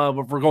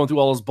 if we're going through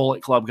all those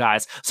Bullet Club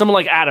guys, someone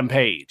like Adam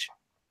Page,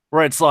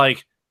 where it's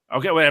like,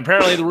 okay, well,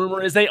 apparently the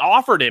rumor is they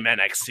offered him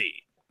NXT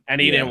and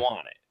he didn't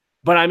want it.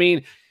 But I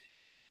mean,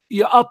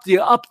 you up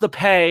the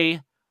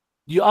pay,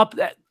 you up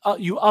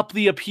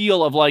the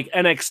appeal of like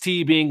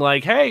NXT being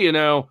like, hey,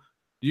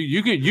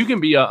 you can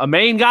be a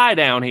main guy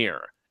down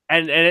here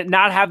and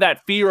not have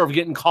that fear of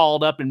getting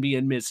called up and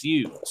being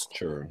misused.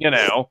 Sure.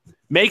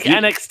 Make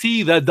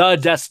NXT the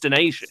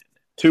destination.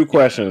 2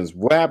 questions.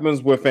 What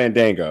happens with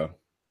Fandango?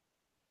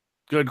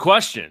 Good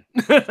question.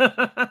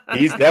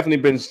 He's definitely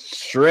been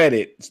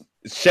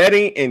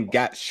shedding and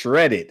got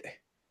shredded.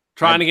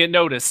 Trying to get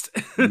noticed.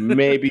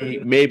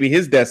 maybe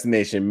his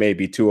destination may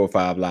be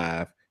 205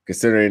 Live,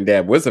 considering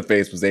that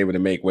Wizardface was able to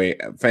make way.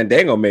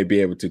 Fandango may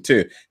be able to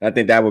too. I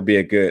think that would be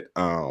a good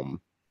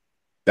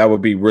that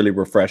would be really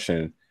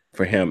refreshing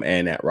for him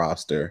and that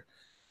roster.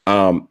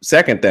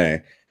 Second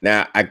thing,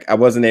 now I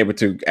wasn't able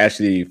to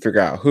actually figure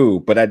out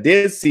who, but I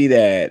did see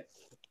that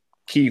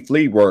Keith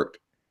Lee worked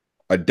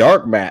a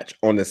dark match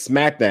on the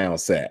SmackDown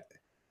set.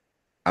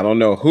 I don't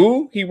know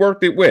who he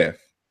worked it with.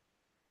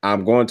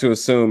 I'm going to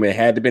assume it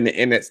had to be an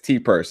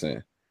NXT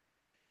person.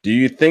 Do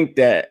you think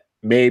that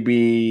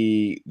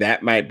maybe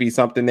that might be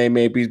something they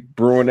may be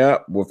brewing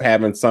up with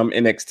having some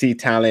NXT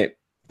talent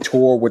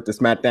tour with the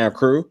SmackDown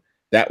crew?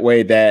 That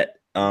way that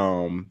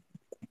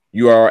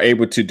you are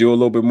able to do a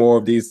little bit more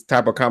of these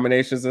type of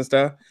combinations and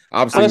stuff.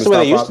 Obviously, that's the way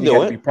they used to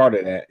do it. Be part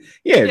of that.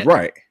 Yeah,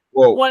 right.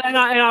 Well, and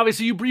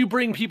obviously you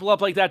bring people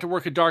up like that to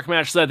work a dark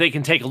match so that they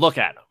can take a look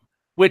at them.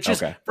 Which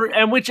is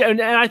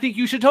and I think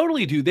you should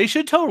totally do. They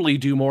should totally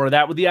do more of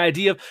that with the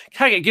idea of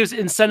it gives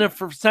incentive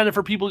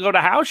for people to go to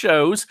house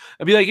shows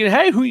and be like,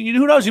 hey,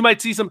 who knows? You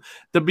might see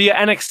to be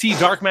an NXT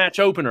dark match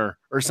opener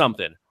or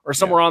something, or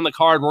somewhere on the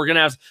card. We're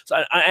gonna have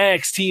an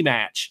NXT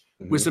match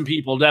with some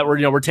people that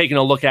we're taking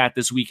a look at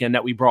this weekend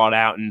that we brought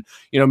out, and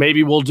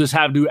maybe we'll just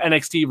do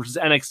NXT versus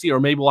NXT, or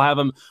maybe we'll have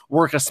them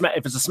work if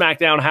it's a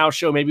SmackDown house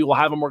show, maybe we'll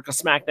have them work a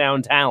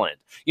SmackDown talent,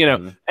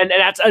 and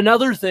that's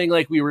another thing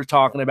like we were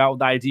talking about with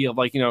the idea of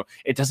like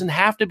it doesn't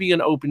have to be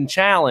an open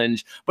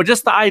challenge, but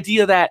just the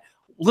idea that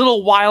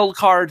little wild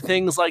card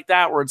things like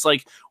that where it's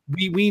like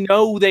we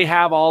know they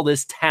have all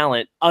this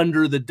talent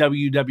under the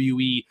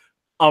WWE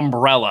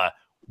umbrella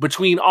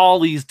between all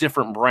these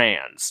different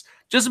brands.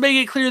 Just to make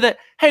it clear that,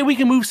 hey, we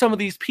can move some of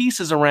these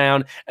pieces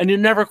around and you're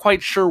never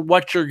quite sure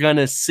what you're going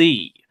to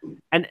see.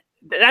 And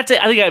that's,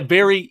 I think, a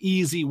very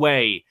easy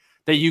way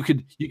that you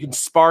can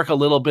spark a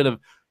little bit of,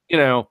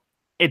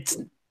 it's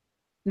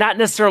not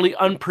necessarily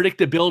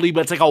unpredictability, but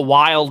it's like a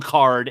wild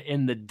card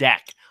in the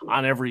deck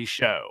on every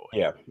show.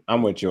 Yeah,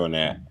 I'm with you on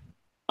that.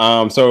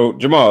 So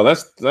Jamal,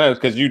 let's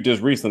because you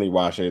just recently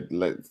watched it.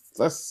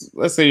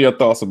 Let's see your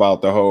thoughts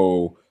about the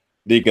whole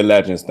League of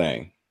Legends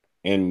thing.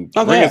 And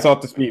bring us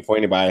off the speed for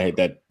anybody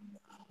that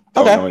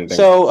don't know anything.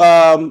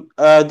 So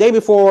day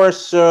before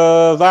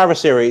Survivor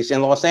Series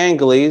in Los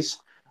Angeles,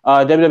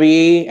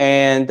 WWE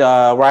and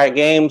Riot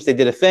Games, they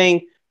did a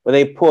thing where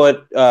they played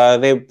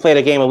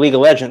a game of League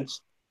of Legends,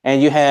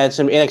 and you had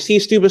some NXT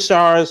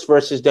superstars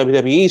versus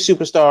WWE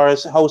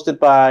superstars hosted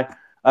by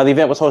the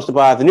event was hosted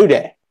by The New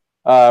Day.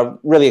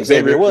 Really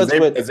Xavier Woods,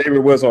 but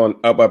Xavier Woods on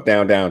Up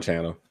Down Down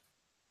channel.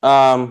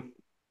 Right.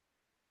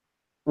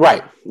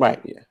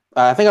 Yeah.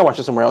 I think I watched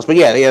it somewhere else, but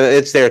yeah,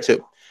 it's there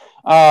too.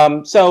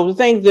 So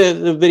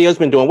the video's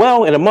been doing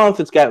well. In a month,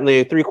 it's gotten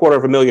the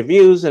 750,000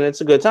 views, and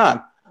it's a good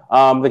time.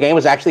 The game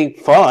was actually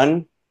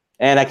fun,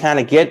 and I kind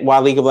of get why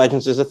League of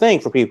Legends is a thing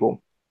for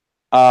people.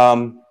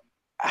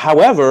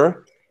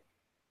 However,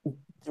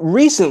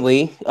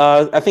 recently,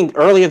 I think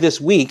earlier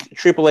this week,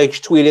 Triple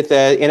H tweeted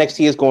that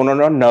NXT is going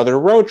on another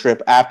road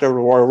trip after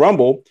Royal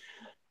Rumble,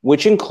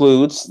 which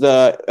includes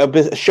the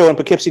show in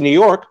Poughkeepsie, New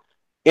York.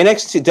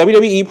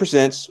 WWE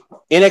presents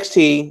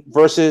NXT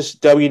versus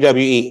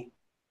WWE.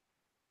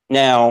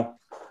 Now,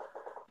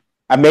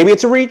 maybe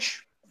it's a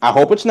reach. I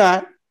hope it's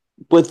not.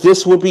 But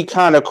this would be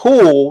kind of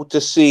cool to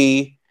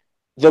see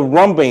the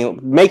rumbling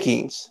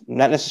makings,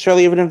 not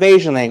necessarily of an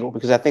invasion angle,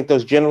 because I think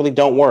those generally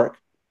don't work.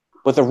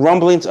 But the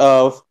rumblings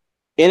of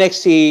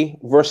NXT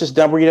versus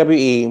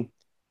WWE.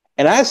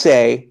 And I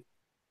say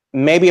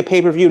maybe a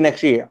pay-per-view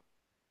next year.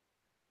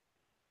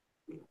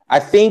 I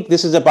think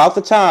this is about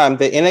the time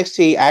that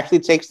NXT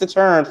actually takes the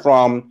turn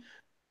from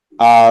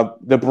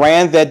the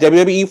brand that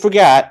WWE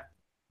forgot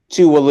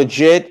to a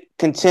legit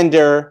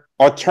contender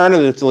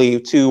alternatively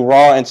to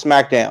Raw and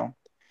SmackDown.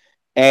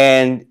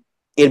 And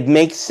it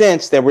makes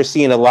sense that we're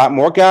seeing a lot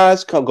more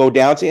guys go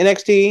down to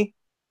NXT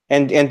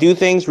and do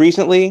things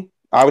recently.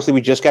 Obviously,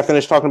 we just got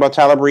finished talking about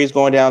Tyler Breeze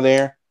going down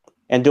there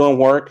and doing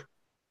work.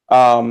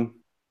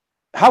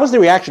 How was the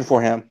reaction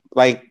for him?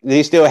 Like, did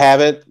he still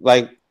have it?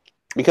 Like,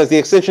 because the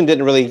Excision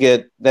didn't really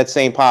get that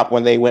same pop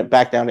when they went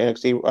back down to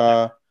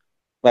NXT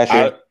last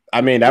year.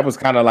 I mean, that was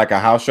kind of like a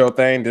house show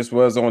thing. This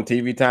was on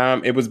TV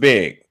time. It was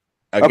big.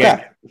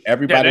 Again,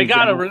 everybody. They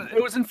got over.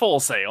 It was in Full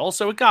Sail,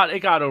 so it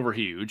got over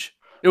huge.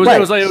 It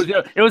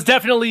was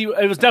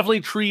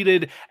definitely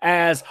treated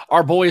as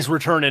our boys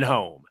returning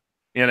home.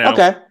 You know.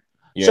 Okay.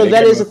 Yeah, so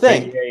that is a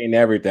thing. Vignette and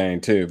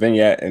everything too.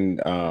 Vignette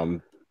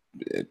and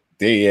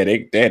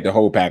they had the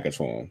whole package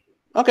for them.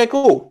 Okay,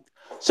 cool.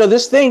 So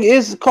this thing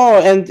is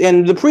called,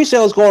 and the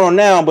pre-sale is going on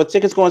now, but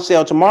tickets go on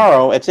sale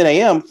tomorrow at 10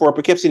 a.m. for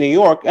Poughkeepsie, New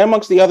York, and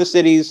amongst the other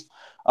cities,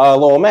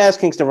 Lowell, Mass,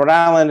 Kingston, Rhode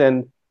Island,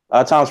 and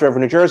Toms River,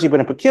 New Jersey. But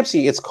in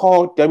Poughkeepsie, it's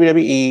called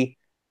WWE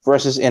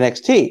versus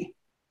NXT.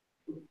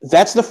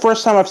 That's the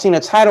first time I've seen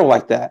a title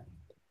like that.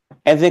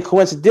 And then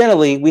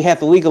coincidentally, we had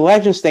the League of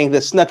Legends thing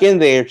that snuck in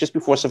there just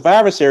before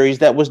Survivor Series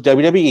that was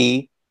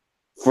WWE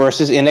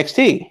versus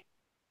NXT.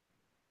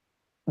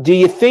 Do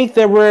you think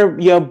that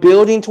we're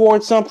building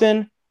towards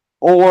something,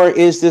 or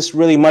is this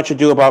really much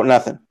ado about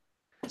nothing?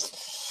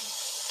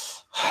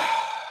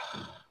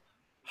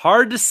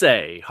 Hard to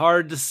say.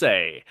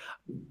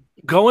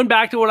 Going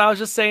back to what I was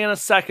just saying a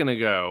second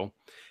ago,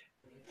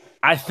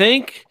 I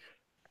think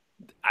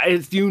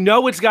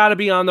it's got to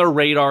be on their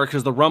radar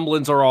because the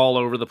rumblings are all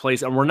over the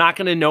place, and we're not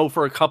going to know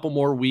for a couple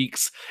more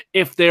weeks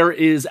if there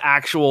is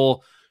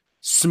actual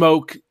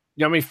smoke,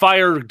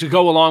 fire to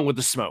go along with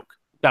the smoke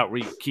that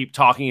we keep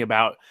talking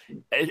about.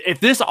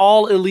 If this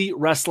All Elite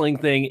Wrestling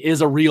thing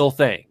is a real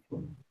thing,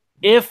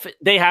 if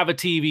they have a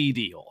TV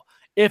deal,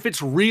 if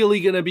it's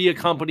really going to be a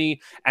company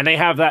and they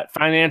have that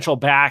financial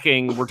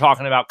backing we're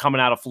talking about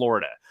coming out of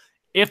Florida,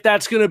 if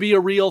that's going to be a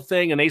real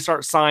thing and they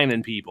start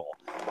signing people,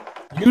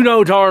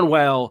 darn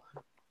well,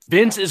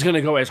 Vince is going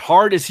to go as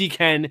hard as he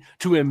can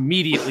to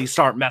immediately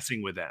start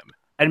messing with them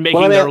and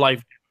making their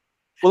life.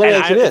 Well, let me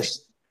answer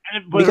this.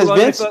 Because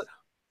Vince...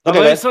 Let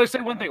me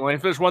say one thing. Let me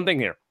finish one thing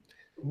here.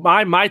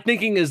 My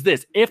thinking is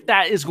this. If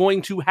that is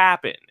going to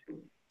happen,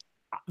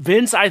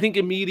 Vince, I think,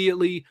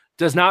 immediately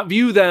does not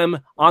view them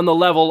on the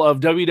level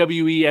of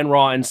WWE and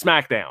Raw and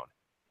SmackDown.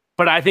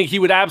 But I think he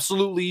would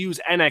absolutely use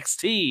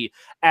NXT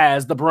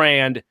as the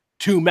brand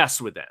to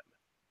mess with them.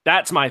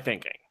 That's my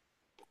thinking.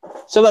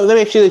 So let me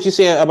make sure that you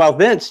say about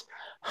Vince.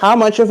 How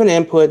much of an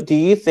input do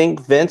you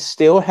think Vince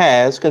still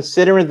has,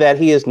 considering that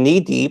he is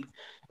knee-deep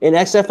in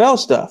XFL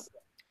stuff?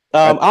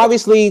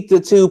 Obviously,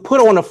 to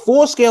put on a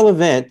full-scale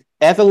event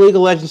at the League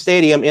of Legends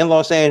Stadium in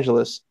Los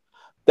Angeles,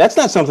 that's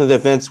not something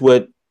that Vince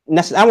would,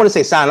 I want to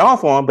say sign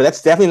off on, but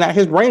that's definitely not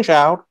his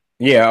brainchild.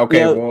 Yeah,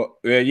 okay. Well,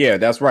 yeah,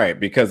 that's right.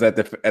 Because at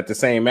the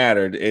same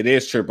matter, it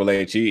is Triple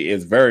H. He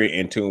is very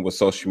in tune with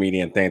social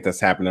media and things that's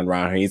happening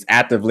around here. He's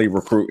actively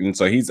recruiting,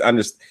 so he's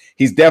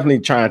definitely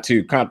trying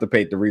to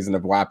contemplate the reason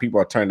of why people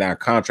are turning down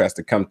contracts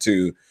to come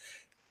to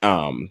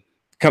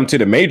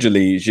the major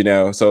leagues.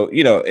 So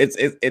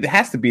it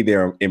has to be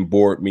there in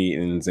board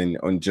meetings and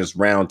on just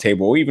round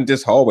table or even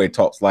just hallway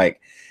talks.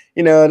 Like,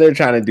 they're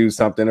trying to do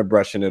something or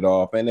brushing it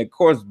off. And of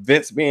course,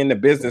 Vince being the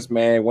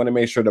businessman, want to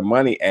make sure the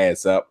money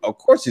adds up. Of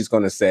course, he's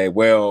going to say,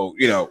 well,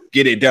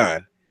 get it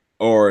done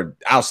or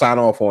I'll sign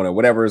off on it,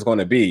 whatever it's going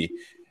to be.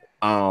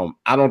 I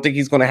don't think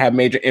he's going to have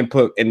major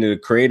input into the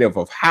creative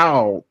of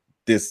how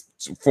this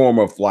form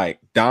of like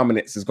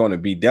dominance is going to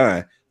be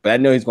done. But I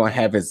know he's going to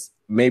have his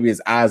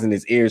eyes and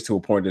his ears to a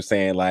point of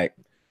saying like,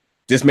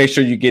 just make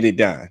sure you get it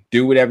done.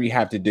 Do whatever you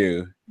have to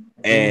do.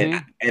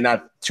 And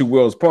to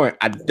Will's point,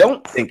 I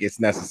don't think it's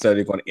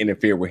necessarily going to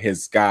interfere with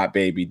his God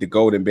baby, the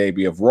golden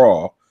baby of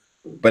Raw,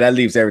 but that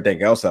leaves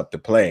everything else up to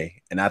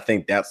play. And I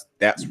think that's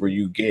where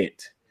you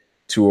get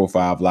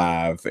 205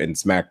 Live and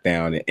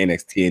SmackDown and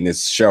NXT and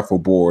this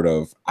shuffleboard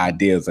of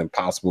ideas and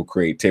possible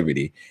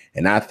creativity.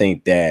 And I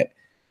think that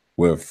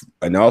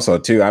and also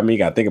too, I mean, you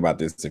got to think about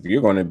this. If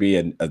you're going to be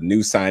a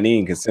new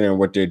signee, considering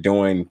what they're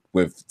doing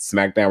with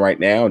SmackDown right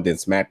now, and then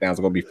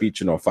SmackDown's going to be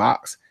featured on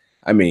Fox,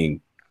 I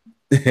mean,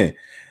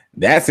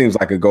 that seems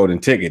like a golden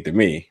ticket to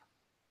me.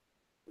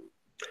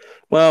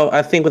 Well,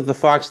 I think with the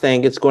Fox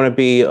thing, it's going to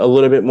be a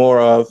little bit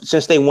more of,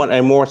 since they want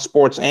a more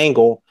sports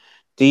angle,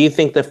 do you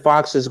think that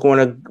Fox is going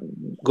to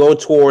go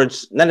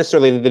towards, not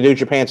necessarily the New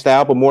Japan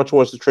style, but more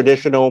towards the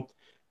traditional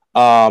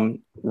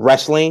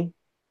wrestling,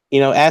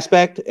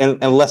 aspect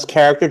and less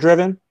character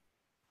driven?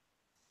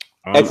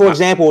 Like, for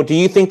example, do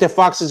you think that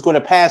Fox is going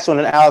to pass on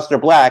an Aleister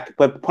Black,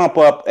 but pump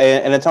up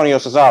an Antonio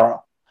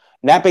Cesaro?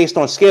 Not based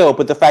on skill,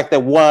 but the fact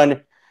that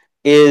one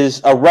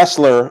is a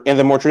wrestler in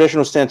the more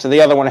traditional sense, and the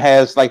other one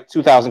has like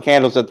 2,000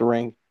 candles at the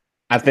ring.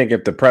 I think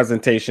if the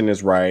presentation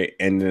is right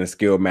and then the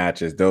skill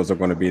matches, those are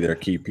going to be their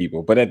key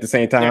people. But at the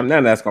same time, none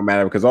of that's going to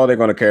matter because all they're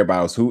going to care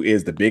about is who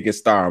is the biggest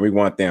star. And we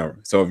want them.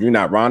 So if you're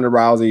not Ronda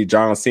Rousey,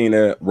 John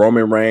Cena,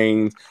 Roman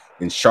Reigns,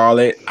 and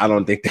Charlotte, I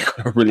don't think they're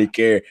going to really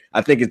care.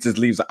 I think it just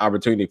leaves an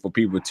opportunity for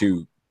people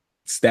to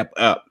step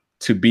up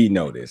to be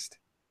noticed.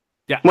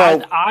 Yeah,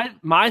 Well-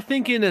 my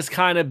thinking has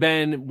kind of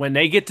been when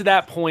they get to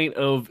that point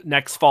of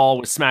next fall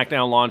with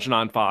SmackDown launching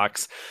on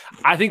Fox,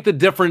 I think the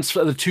difference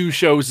for the two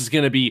shows is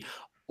going to be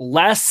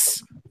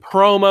less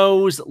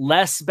promos,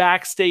 less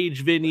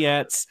backstage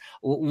vignettes,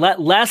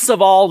 less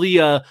of all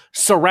the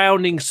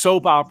surrounding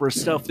soap opera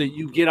stuff that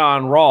you get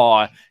on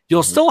Raw.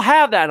 You'll still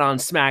have that on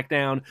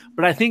SmackDown,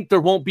 but I think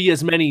there won't be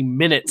as many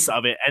minutes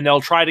of it, and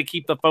they'll try to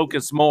keep the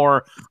focus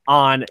more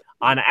on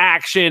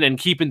action and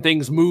keeping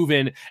things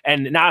moving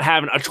and not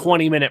having a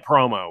 20-minute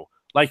promo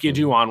like you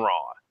do on Raw.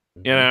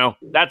 You know,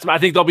 I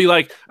think they'll be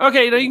like,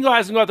 okay, you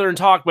guys can go out there and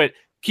talk, but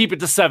keep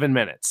it to 7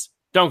 minutes.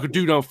 Don't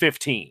do no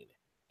 15.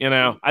 You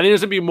know, I think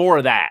there's gonna be more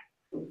of that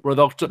where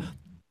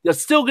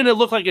it's still gonna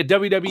look like a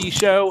WWE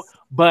show,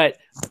 but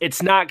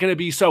it's not gonna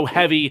be so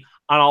heavy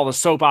on all the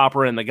soap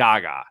opera and the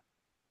Gaga.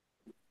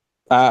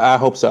 I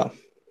hope so.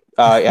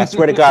 I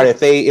swear to God, if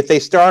they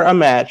start a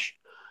match,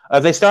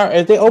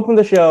 if they open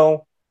the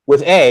show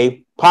with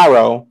A,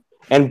 pyro,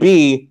 and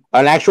B,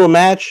 an actual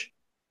match,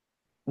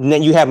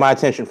 then you have my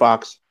attention,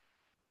 Fox.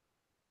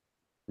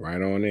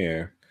 Right on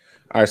there.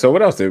 All right, so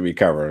what else did we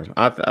cover?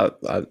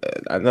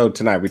 I know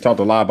tonight we talked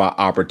a lot about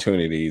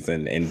opportunities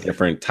and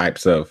different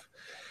types of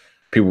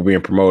people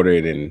being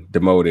promoted and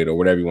demoted or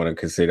whatever you want to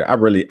consider. I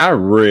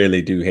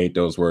really do hate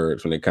those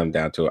words when it comes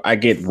down to it. I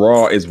get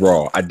Raw is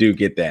Raw. I do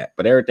get that.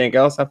 But everything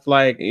else, I feel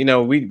like, you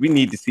know, we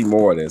need to see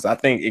more of this. I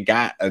think it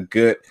got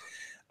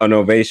an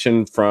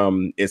ovation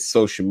from its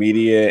social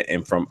media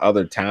and from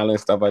other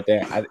talent, stuff like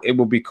that. It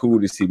would be cool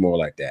to see more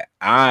like that.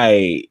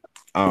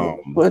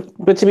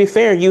 But to be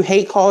fair, you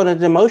hate calling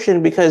it a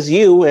demotion because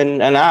you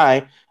and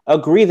I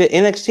agree that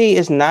NXT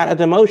is not a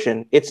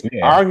demotion. It's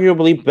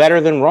arguably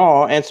better than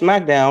Raw and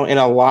SmackDown in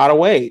a lot of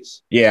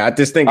ways. Yeah, I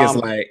just think it's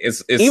like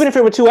it's even if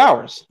it were 2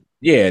 hours.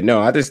 Yeah,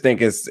 no, I just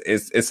think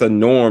it's a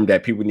norm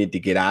that people need to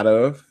get out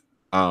of.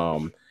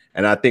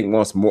 And I think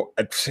once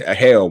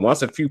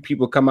a few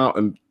people come out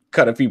and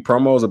cut a few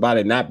promos about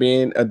it not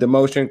being a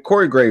demotion,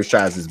 Corey Graves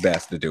tries his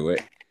best to do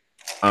it.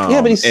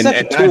 Yeah, but he's such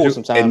a tool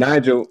sometimes. And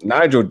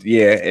Nigel,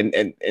 yeah,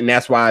 and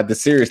that's why the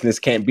seriousness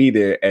can't be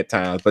there at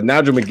times. But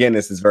Nigel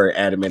McGuinness is very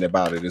adamant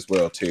about it as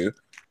well too.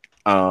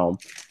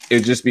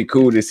 It'd just be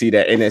cool to see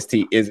that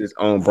NXT is its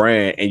own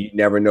brand, and you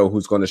never know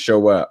who's going to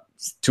show up.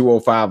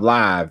 205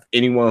 Live,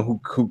 anyone who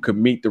could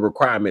meet the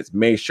requirements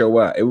may show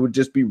up. It would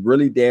just be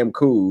really damn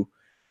cool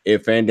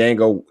if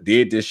Fandango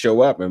did just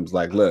show up and was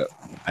like, "Look,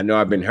 I know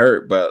I've been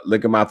hurt, but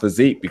look at my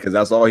physique," because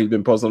that's all he's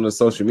been posting on the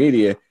social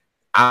media.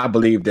 I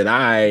believe that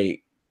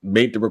I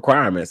made the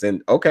requirements,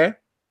 and okay,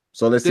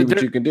 so let's see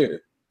what you can do.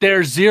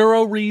 There's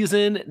zero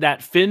reason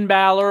that Finn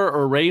Balor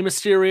or Rey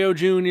Mysterio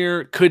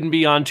Jr. couldn't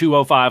be on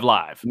 205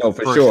 Live. No,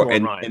 for sure.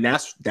 And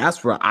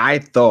that's what I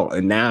thought,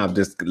 and now I've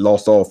just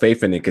lost all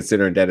faith in it,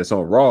 considering that it's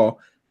on Raw.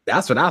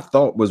 That's what I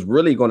thought was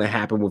really going to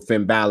happen with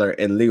Finn Balor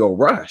and Lio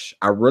Rush.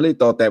 I really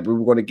thought that we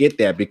were going to get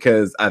that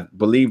because I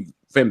believe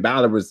Finn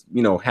Balor was,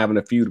 having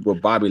a feud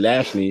with Bobby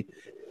Lashley,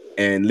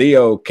 and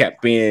Leo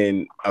kept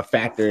being a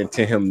factor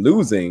into him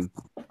losing,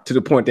 to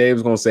the point that he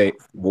was going to say,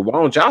 well, why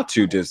don't y'all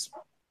two just,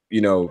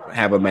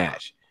 have a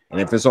match?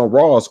 And if it's on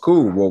Raw, it's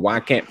cool. Well, why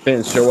can't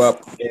Finn show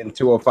up in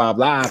 205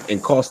 Live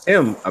and cost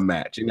him a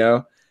match?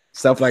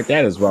 Stuff like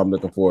that is what I'm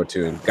looking forward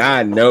to. And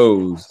God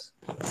knows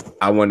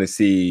I want to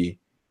see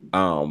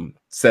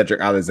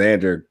Cedric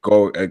Alexander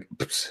go.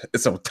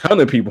 It's a ton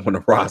of people on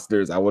the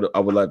rosters. I would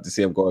love to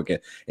see him go again.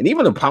 And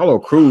even Apollo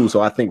Crews, who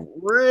I think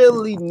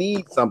really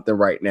needs something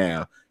right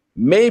now.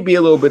 Maybe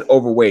a little bit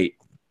overweight,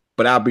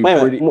 but I'll be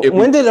pretty.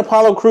 When did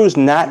Apollo Crews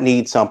not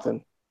need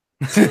something?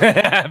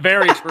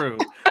 Very true.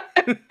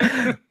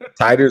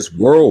 Titus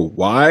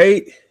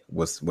Worldwide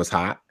was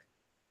hot.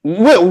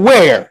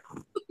 Where?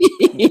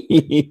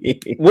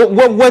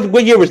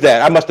 what year was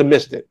that? I must have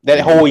missed it.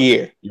 That whole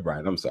year. You're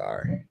right. I'm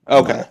sorry.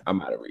 Okay, I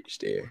might have reached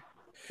there.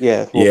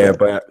 Yeah. Yeah,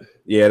 but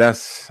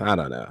that's I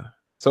don't know.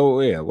 So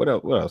yeah, what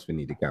else we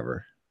need to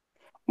cover?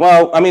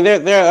 Well, I mean,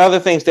 there are other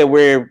things that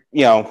we're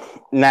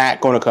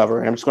not going to cover,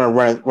 and I'm just going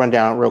to run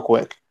down real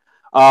quick.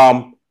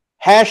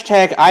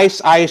 Hashtag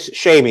Ice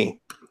Shamey.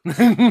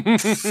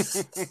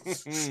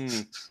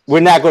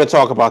 We're not going to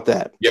talk about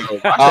that. Yo,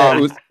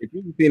 if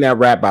you've seen that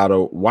rap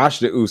battle, watch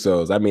the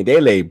Usos. I mean, they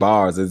laid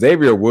bars.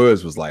 Xavier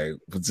Woods was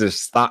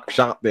just stock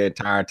shop the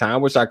entire time. I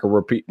wish I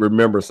could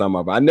remember some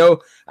of it. I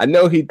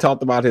know he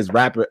talked about his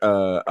rapper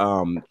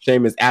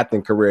Sheamus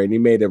acting career, and he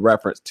made a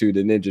reference to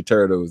the Ninja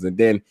Turtles, and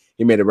then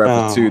he made a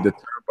reference to the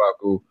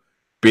turnbuckle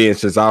being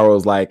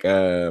Cesaro's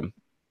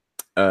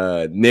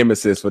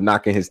nemesis for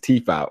knocking his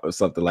teeth out or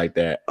something like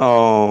that.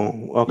 Oh,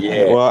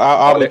 okay. Yeah. Well,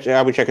 I'll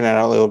be checking that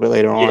out a little bit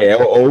later on.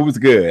 Yeah, it was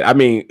good. I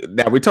mean,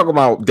 now we're talking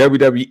about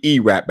WWE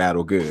rap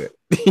battle good.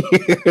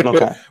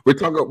 Okay. We're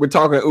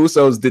talking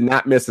Usos did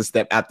not miss a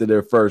step after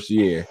their first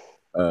year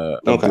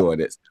of doing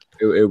this.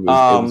 It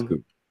was cool.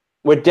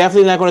 We're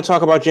definitely not going to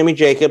talk about Jimmy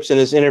Jacobs in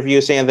his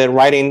interview saying that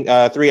writing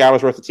 3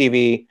 hours worth of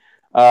TV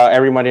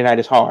every Monday night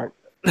is hard.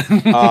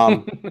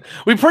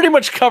 We pretty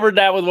much covered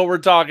that with what we're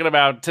talking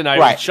about tonight,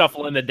 Right. with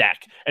shuffling the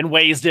deck and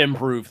ways to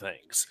improve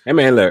things. Hey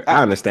man, look,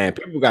 I understand.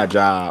 People got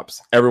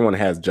jobs. Everyone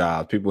has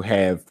jobs. People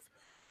have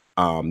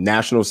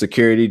national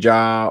security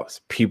jobs.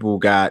 People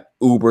got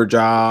Uber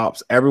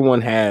jobs.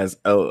 Everyone has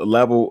a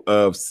level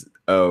of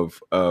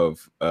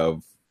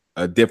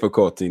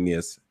difficulty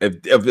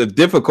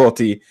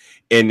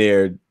in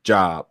their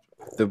job.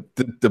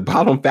 The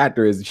bottom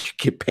factor is you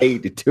get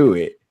paid to do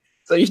it.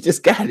 So you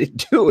just got to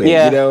do it.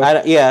 Yeah, you know?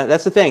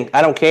 that's the thing.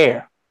 I don't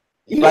care.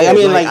 Yeah, I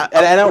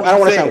don't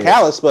want to sound saying.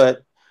 callous,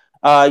 but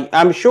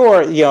I'm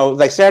sure,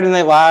 like Saturday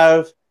Night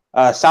Live,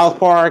 South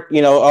Park,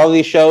 all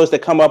these shows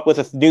that come up with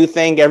a new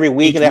thing every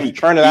week and they have to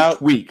churn it out.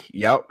 Each week,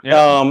 yep.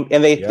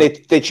 And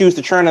they choose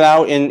to churn it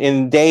out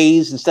in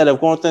days instead of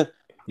going to.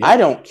 Yeah. I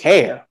don't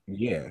care.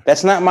 Yeah,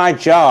 That's not my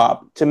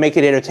job to make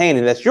it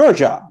entertaining. That's your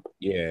job.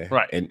 yeah,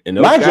 Right. And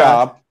My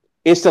job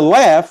is to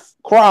laugh,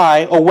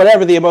 cry, or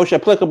whatever the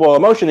applicable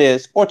emotion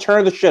is, or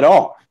turn the shit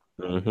off.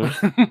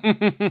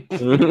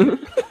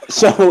 Mm-hmm.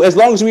 So as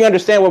long as we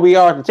understand where we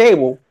are at the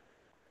table,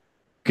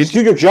 just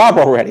do your job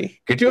already.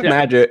 Could you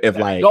imagine if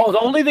like The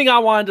only thing I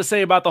wanted to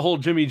say about the whole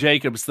Jimmy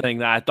Jacobs thing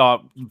that I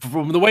thought,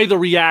 from the way the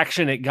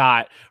reaction it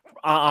got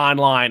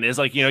online, is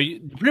like,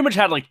 you pretty much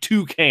had like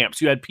two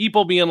camps. You had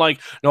people being like,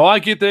 no, I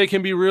get that it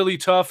can be really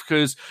tough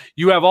because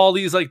you have all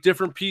these like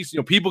different pieces,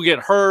 people get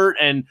hurt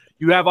and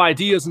you have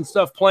ideas and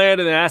stuff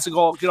planned and it has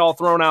to get all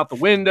thrown out the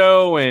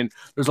window, and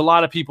there's a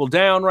lot of people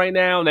down right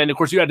now. And then of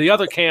course you had the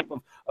other camp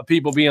of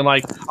people being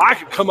like, I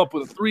could come up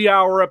with a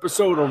 3-hour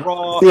episode of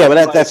Raw. Yeah,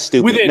 but that's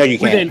stupid. No, you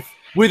can't.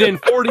 Within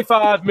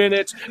 45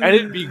 minutes, and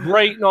it'd be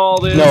great and all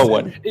this. No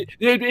one.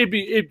 It'd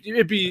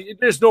be.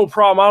 There's no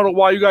problem. I don't know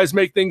why you guys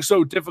make things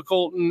so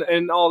difficult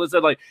and all this.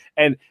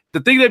 And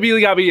the thing that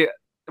really got me,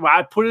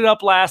 I put it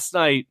up last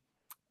night,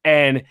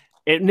 and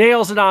it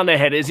nails it on the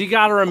head. Is you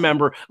got to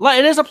remember,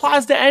 and this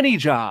applies to any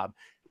job.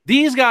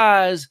 These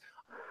guys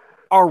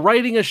are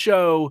writing a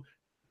show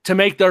to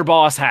make their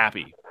boss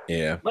happy.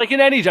 yeah, Like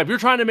in any job, you're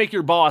trying to make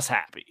your boss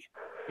happy,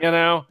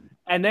 and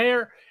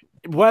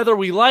whether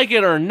we like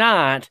it or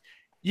not,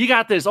 you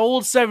got this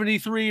old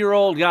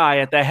 73-year-old guy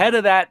at the head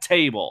of that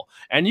table,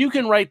 and you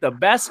can write the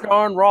best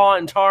darn Raw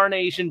and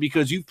Tarnation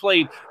because you've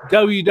played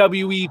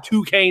WWE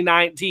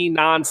 2K19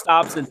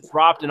 nonstop since it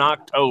dropped in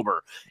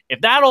October.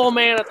 If that old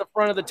man at the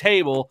front of the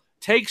table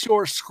takes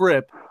your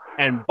script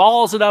and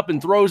balls it up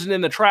and throws it in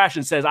the trash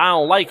and says, I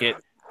don't like it,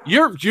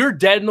 you're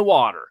dead in the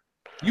water.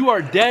 You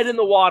are dead in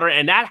the water,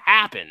 and that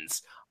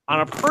happens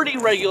on a pretty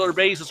regular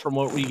basis from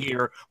what we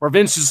hear, where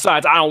Vince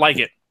decides, I don't like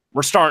it,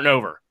 we're starting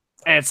over.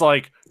 And it's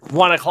like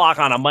 1:00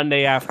 on a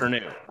Monday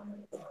afternoon.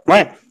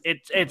 Right.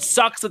 It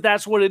sucks that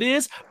that's what it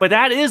is, but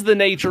that is the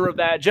nature of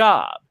that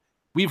job.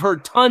 We've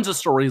heard tons of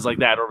stories like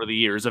that over the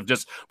years of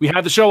just, we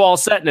have the show all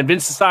set and then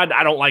Vince decided,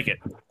 I don't like it.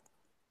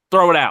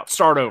 Throw it out,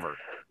 start over.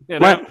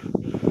 Right.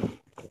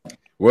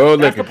 well,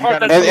 look, That's the if you part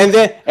got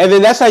that's- And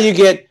then that's how you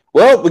get,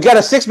 well, we got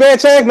a 6-man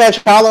tag match.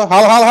 Holla,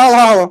 holla, holla, holla,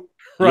 holla.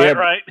 Right, Yeah.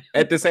 right.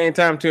 at the same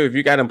time too, if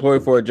you got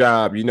employed for a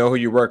job, you know who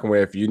you're working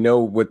with, you know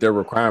what their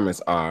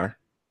requirements are,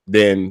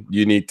 then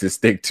you need to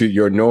stick to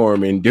your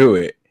norm and do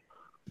it.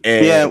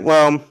 And Yeah,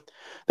 well,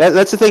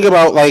 that's the thing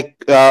about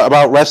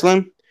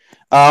wrestling,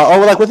 or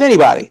like with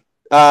anybody.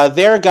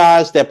 There are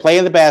guys that play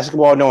in the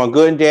basketball knowing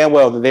good and damn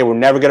well that they will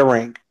never get a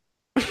ring,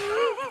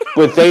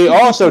 but they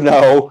also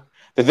know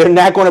that they're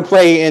not going to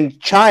play in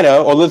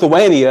China or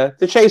Lithuania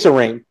to chase a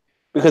ring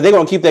because they're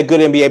going to keep that good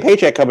NBA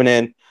paycheck coming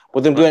in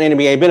with them good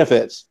NBA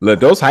benefits. look,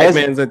 those hype As-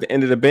 men at the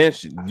end of the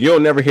bench, you'll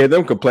never hear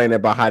them complain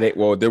about how they.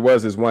 Well, there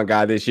was this one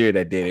guy this year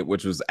that did it,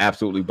 which was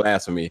absolutely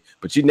blasphemy.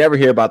 But you never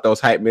hear about those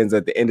hype men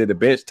at the end of the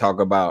bench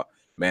talk about,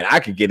 man, I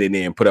could get in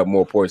there and put up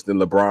more points than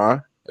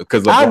LeBron.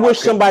 Because I wish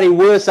somebody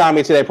would sign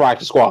me to their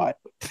practice squad.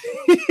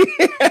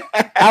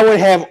 I would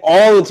have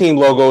all the team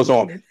logos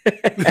on me.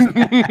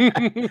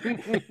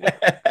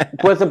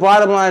 But the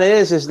bottom line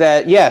is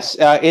that yes,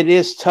 it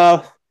is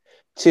tough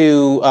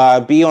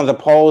to be on the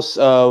pulse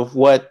of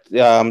what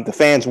the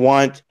fans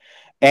want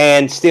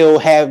and still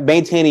have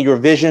maintaining your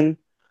vision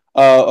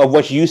of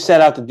what you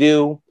set out to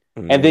do.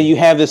 Mm-hmm. And then you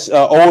have this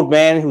old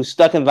man who's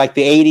stuck in like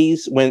the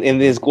 80s when in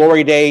his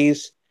glory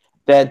days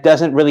that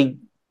doesn't really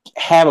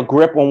have a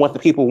grip on what the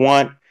people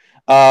want.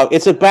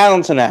 It's a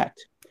balancing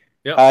act.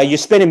 Yep. You're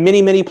spinning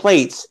many, many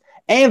plates,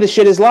 and the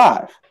shit is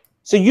live.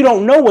 So you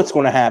don't know what's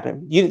going to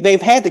happen.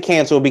 They've had to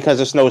cancel because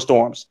of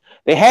snowstorms.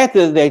 They had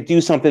to do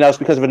something else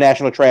because of a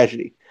national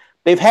tragedy.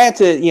 They've had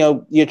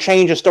to, you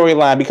change a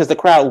storyline because the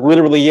crowd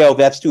literally yelled,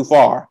 "That's too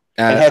far,"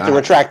 and had to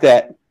retract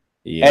that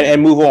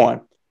and move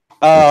on.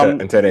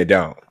 Until they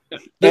don't.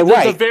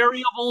 The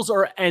variables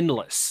are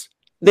endless.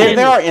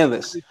 They are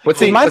endless. But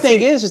see, my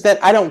thing is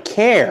that I don't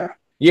care.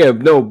 Yeah,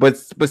 no, but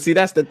see,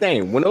 that's the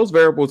thing. When those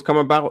variables come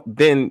about,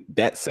 then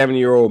that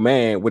 70-year-old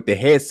man with the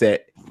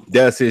headset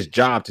does his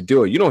job to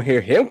do it. You don't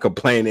hear him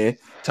complaining,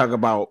 talk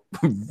about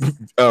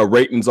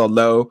ratings are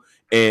low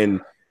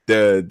and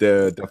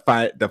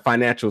the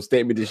financial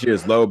statement this year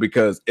is low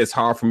because it's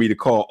hard for me to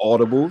call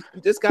audibles.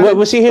 You just got.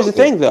 Well, see, here's the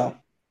thing, though.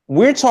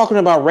 We're talking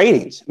about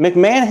ratings.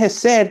 McMahon has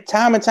said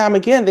time and time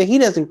again that he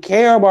doesn't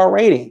care about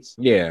ratings.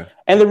 Yeah.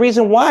 And the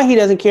reason why he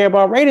doesn't care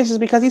about ratings is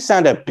because he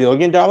signed a $1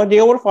 billion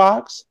deal with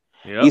Fox.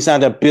 Yep. He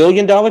signed a $1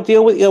 billion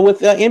deal with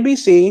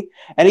NBC,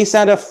 and he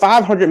signed a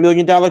 $500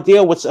 million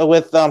deal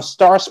with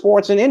Star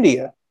Sports in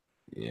India.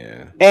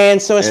 Yeah. And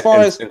so, as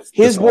far as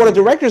his board of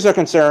directors are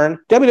concerned,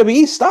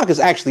 WWE stock is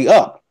actually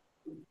up.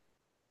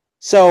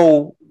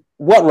 So,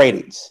 what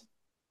ratings?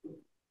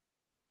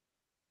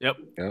 Yep.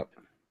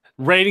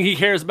 Rating he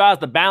cares about is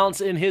the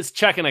balance in his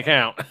checking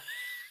account.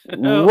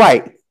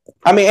 Right.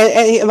 I mean,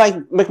 and like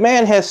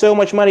McMahon has so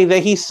much money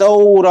that he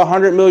sold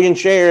 100 million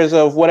shares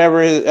of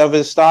whatever of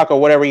his stock or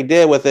whatever he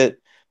did with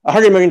it,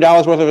 $100 million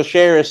worth of his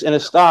shares in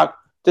his stock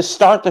to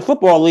start the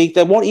football league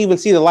that won't even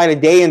see the light of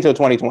day until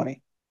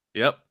 2020.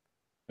 Yep.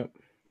 So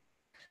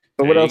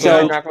what else?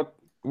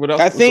 What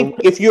else? I think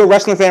if you're a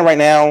wrestling fan right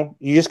now,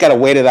 you just got to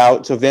wait it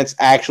out till Vince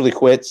actually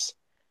quits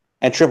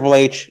and Triple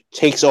H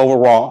takes over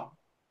Raw.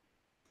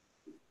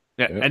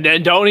 Yeah, and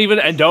then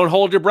don't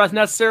hold your breath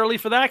necessarily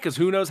for that, because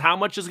who knows how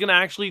much is going to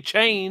actually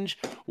change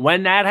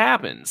when that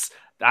happens.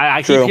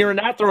 I keep hearing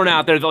that thrown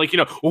out there. They're like,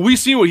 well, we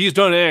see what he's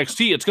done in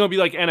NXT. It's going to be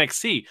like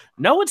NXT.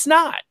 No, it's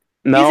not.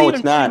 No,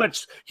 it's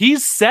not.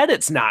 He's said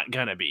it's not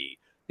going to be.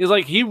 He's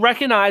like, he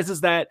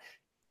recognizes that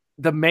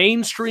the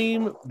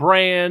mainstream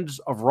brands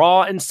of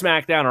Raw and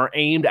SmackDown are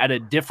aimed at a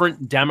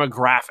different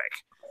demographic.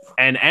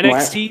 And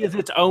NXT is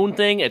its own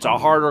thing. It's a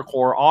harder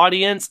core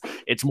audience.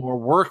 It's more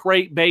work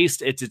rate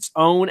based. It's its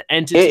own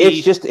entity.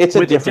 It's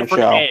a different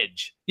show.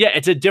 Edge. Yeah,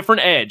 it's a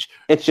different edge.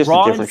 It's just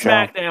Raw a different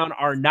and SmackDown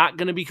are not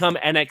going to become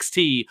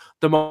NXT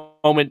the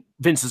moment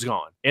Vince is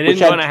gone. It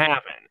isn't going to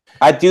happen.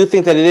 I do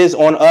think that it is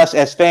on us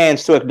as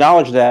fans to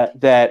acknowledge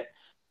that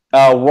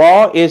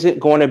Raw isn't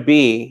going to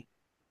be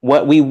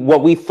what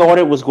we thought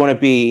it was going to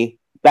be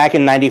back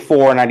in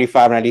 94,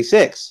 95,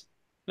 96.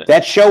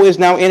 That show is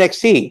now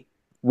NXT.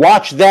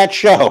 Watch that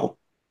show.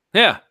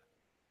 Yeah.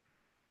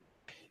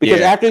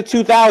 Because after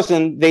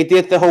 2000, they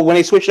did when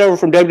they switched over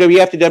from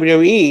WWF to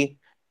WWE,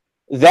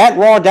 that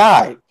Raw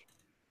died.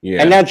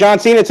 Yeah. And now John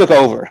Cena took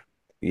over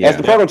as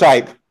the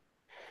prototype.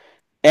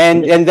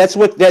 And that's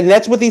what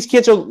these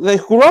kids they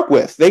grew up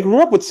with. They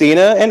grew up with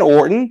Cena and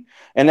Orton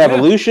and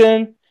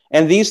Evolution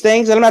and these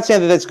things. And I'm not saying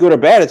that that's good or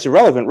bad. It's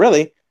irrelevant,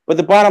 really. But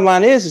the bottom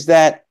line is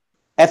that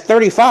at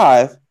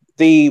 35,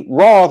 the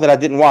Raw that I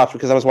didn't watch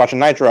because I was watching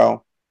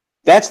Nitro,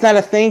 that's not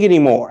a thing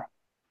anymore.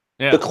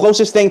 Yeah. The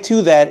closest thing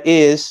to that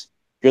is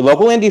your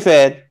local indie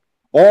fed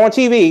or on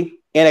TV,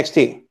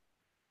 NXT.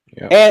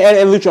 Yeah.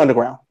 And Lucha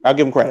Underground. I'll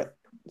give them credit.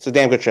 It's a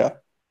damn good show.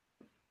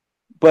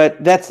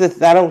 But I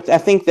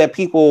think that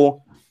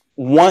people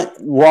want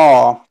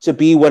Raw to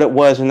be what it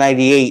was in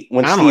 98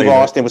 when Steve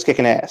Austin was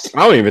kicking ass.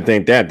 I don't even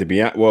think that, to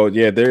be honest. Well,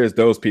 yeah, there's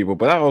those people,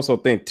 but I also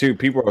think too,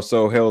 people are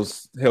so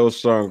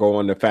hellstrung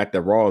on the fact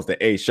that Raw is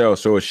the A show,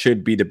 so it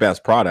should be the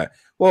best product.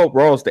 Well,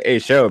 Raw's the A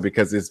show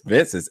because it's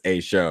Vince's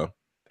A show,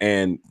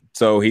 and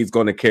so he's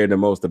going to care the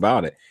most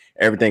about it.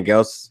 Everything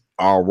else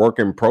are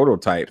working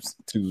prototypes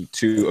to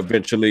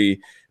eventually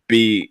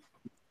be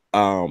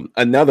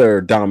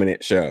another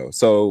dominant show.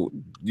 So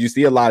you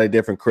see a lot of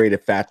different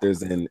creative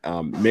factors and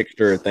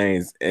mixture of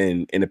things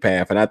in the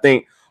path. And I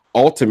think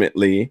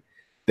ultimately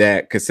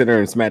that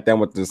considering SmackDown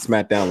with the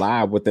SmackDown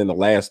Live within the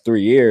last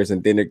 3 years,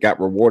 and then it got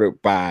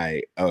rewarded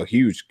by a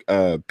huge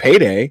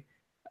payday,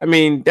 I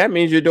mean, that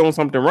means you're doing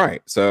something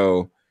right.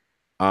 So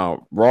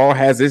Raw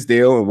has this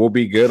deal and will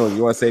be good on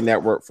USA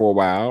Network for a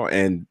while.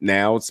 And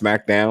now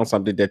SmackDown,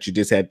 something that you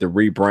just had to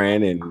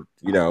rebrand and,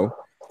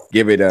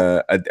 give it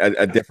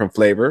a different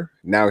flavor.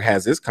 Now it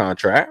has this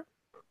contract.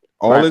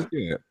 All is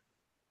good.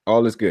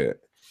 All is good.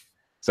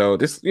 So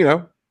this,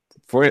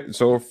 for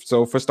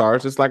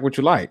stars, it's like what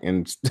you like,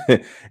 and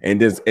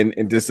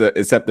just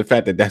accept the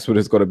fact that that's what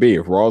it's going to be.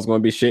 If Raw is going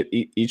to be shit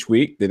each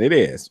week, then it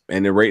is,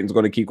 and the rating's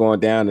going to keep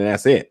going down, and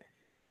that's it.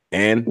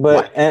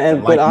 But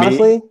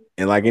honestly, me,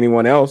 and like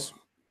anyone else,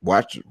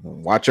 watch the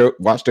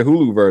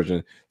Hulu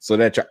version so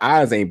that your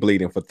eyes ain't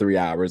bleeding for 3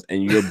 hours,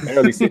 and you're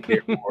barely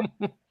sitting there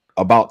for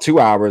about 2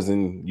 hours,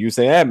 and you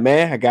say, "Hey,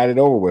 man, I got it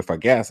over with, I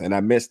guess," and I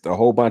missed a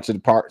whole bunch of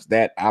the parts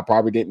that I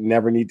probably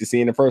never need to see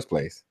in the first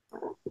place.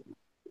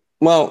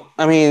 Well,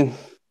 I mean,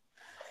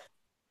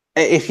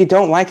 if you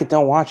don't like it,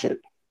 don't watch it.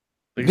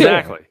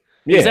 Exactly.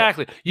 Yeah.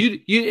 Exactly.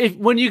 If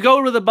when you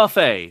go to the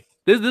buffet,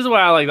 this is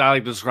why I like to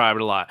describe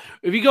it a lot.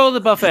 If you go to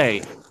the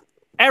buffet,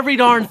 every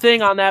darn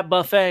thing on that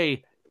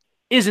buffet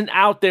isn't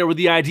out there with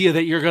the idea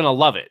that you're going to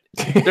love it.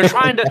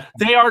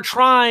 They are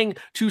trying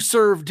to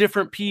serve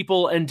different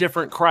people and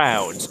different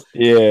crowds.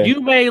 Yeah.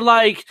 You may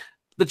like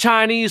the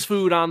Chinese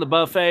food on the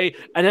buffet,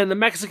 and then the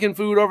Mexican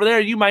food over there,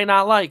 you might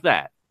not like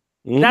that.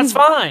 Mm-hmm. That's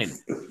fine.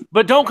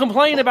 But don't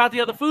complain about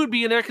the other food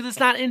being there because it's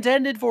not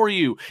intended for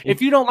you.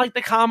 If you don't like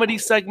the comedy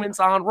segments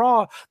on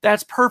Raw,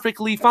 that's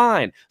perfectly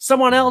fine.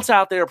 Someone else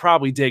out there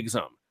probably digs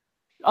them.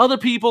 Other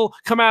people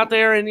come out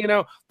there and,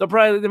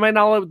 they might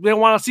not, they don't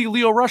want to see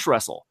Leo Rush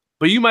wrestle.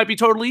 but you might be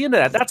totally into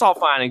that. That's all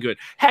fine and good.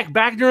 Heck,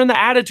 back during the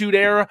Attitude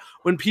Era,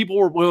 when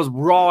people was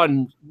Raw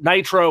and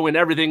Nitro and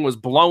everything was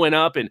blowing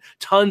up and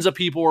tons of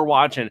people were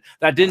watching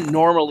that didn't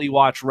normally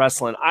watch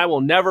wrestling. I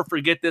will never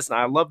forget this, and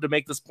I love to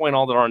make this point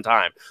all the darn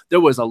time. There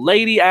was a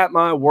lady at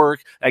my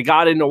work that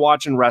got into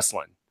watching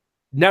wrestling.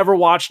 Never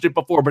watched it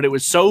before, but it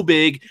was so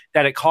big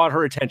that it caught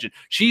her attention.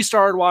 She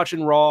started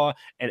watching Raw,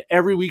 and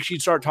every week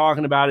she'd start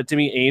talking about it to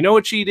me. And you know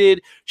what she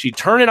did? She'd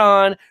turn it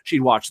on.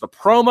 She'd watch the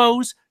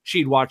promos.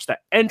 She'd watch the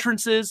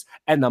entrances.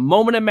 And the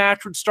moment a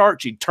match would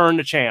start, she'd turn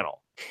the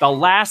channel. The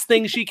last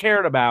thing she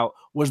cared about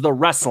was the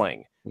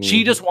wrestling. Mm-hmm.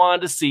 She just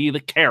wanted to see the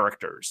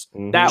characters.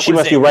 Mm-hmm. She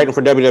must be writing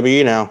for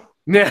WWE now.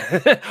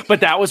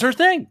 But that was her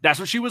thing. That's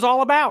what she was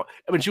all about.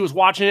 I mean, she was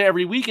watching it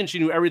every week and she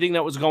knew everything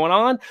that was going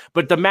on.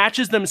 But the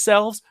matches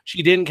themselves,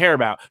 she didn't care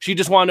about. She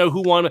just wanted to know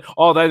who won.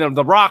 Oh,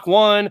 the Rock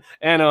won,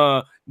 and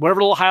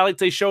whatever little highlights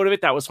they showed of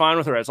it, that was fine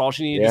with her. That's all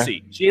she needed to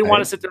see. She didn't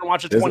want to sit there and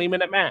watch a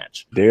 20-minute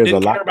match.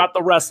 Didn't care about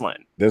the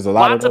wrestling. There's a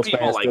lot of those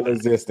fans still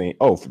existing.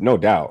 Oh, no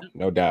doubt.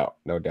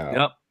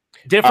 Yep.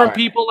 Different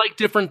people like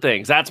different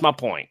things. That's my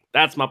point.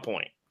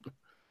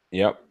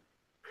 Yep.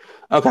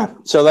 Okay,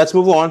 so let's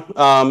move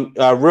on.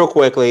 Real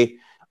quickly,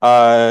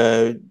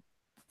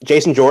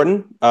 Jason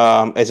Jordan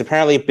has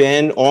apparently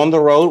been on the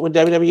road with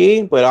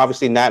WWE, but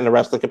obviously not in a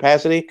wrestling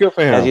capacity. Good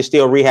for him. As he's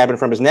still rehabbing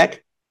from his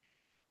neck.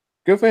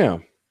 Good for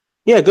him.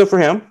 Yeah, good for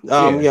him.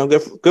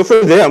 Good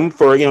for them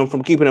for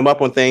from keeping him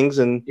up on things,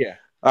 and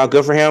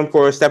good for him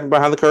for stepping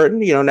behind the curtain.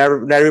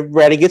 Not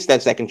everybody gets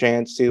that second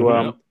chance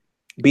to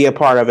be a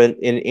part of it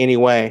in any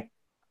way.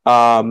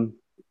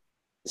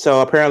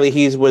 So apparently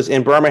he was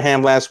in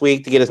Birmingham last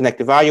week to get his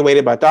neck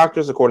evaluated by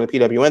doctors, according to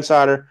PW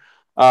Insider.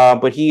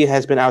 But he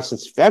has been out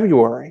since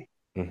February.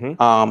 Mm-hmm.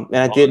 And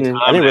I didn't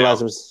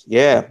realize it was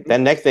that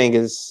neck thing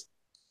is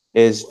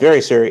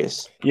very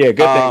serious. Yeah,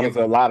 good thing is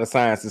a lot of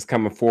science is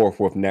coming forth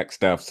with neck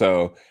stuff.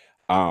 So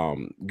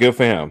good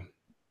for him.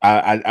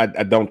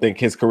 I don't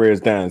think his career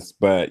is done,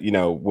 but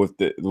with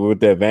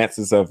the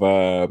advances of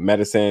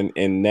medicine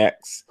in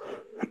necks,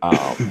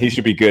 he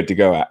should be good to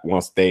go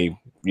once they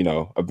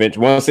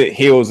once it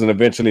heals and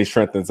eventually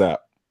strengthens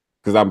up,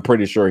 because I'm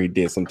pretty sure he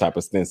did some type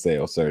of stem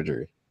cell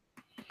surgery.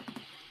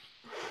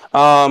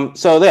 Matt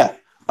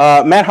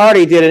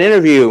Hardy did an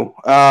interview,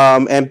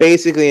 and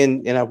basically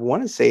and I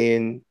want to say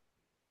in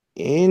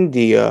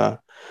India.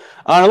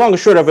 The long and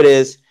short of it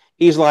is,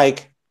 he's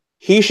like,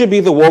 he should be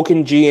the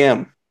Woken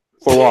GM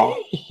for Raw.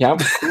 Yeah,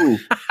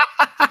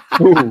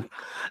 cool.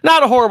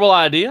 Not a horrible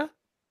idea.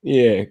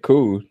 Yeah,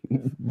 cool.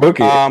 Book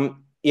it.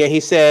 Yeah,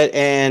 he said,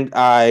 and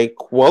I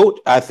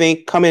quote, "I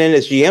think coming in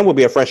as GM will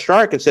be a fresh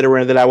start,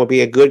 considering that I will be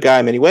a good guy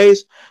in many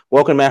ways.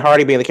 Welcome Matt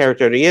Hardy being the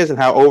character that he is and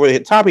how over the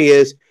top he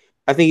is.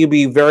 I think he'll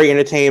be very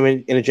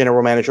entertaining in a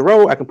general manager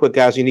role. I can put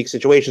guys in unique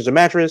situations and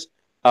matches.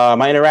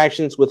 My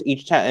interactions with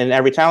each and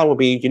every talent will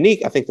be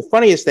unique. I think the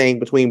funniest thing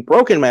between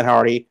Broken Matt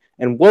Hardy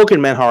and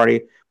Woken Matt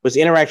Hardy was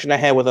the interaction I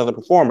had with other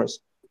performers.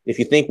 If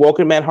you think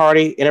Woken Matt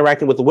Hardy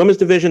interacting with the women's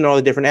division and all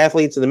the different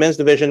athletes in the men's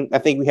division, I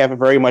think we have a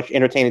very much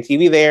entertaining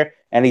TV there,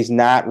 and he's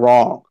not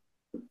wrong."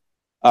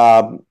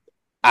 I'm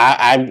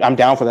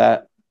down for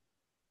that.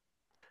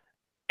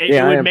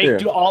 It would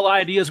make all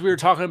ideas we were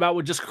talking about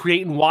with just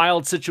creating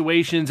wild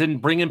situations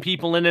and bringing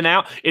people in and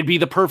out. It'd be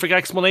the perfect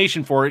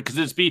explanation for it,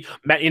 because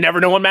you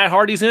never know what Matt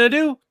Hardy's going to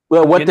do.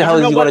 Well, what the hell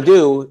is he going to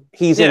do?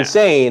 He's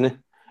insane.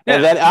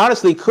 And that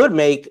honestly could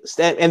make,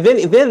 and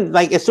then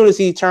like as soon as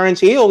he turns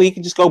heel, he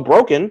can just go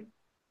Broken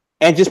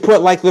and just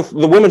put like the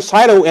women's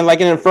title in like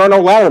an Inferno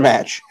ladder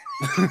match.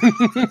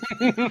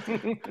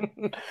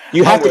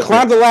 You have to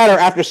climb the ladder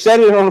after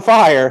setting it on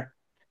fire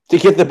to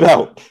get the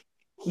belt.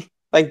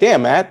 Like,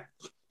 damn, Matt,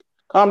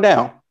 calm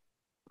down.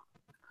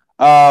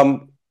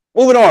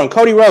 Moving on,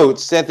 Cody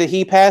Rhodes said that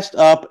he passed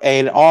up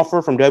an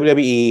offer from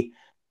WWE,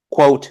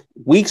 quote,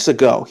 weeks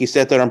ago. He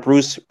said that on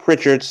Bruce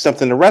Pritchard's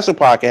Something to Wrestle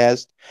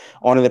podcast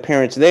on an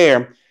appearance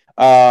there.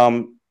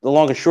 The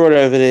long and short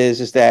of it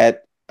is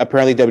that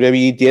apparently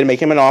WWE did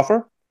make him an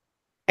offer,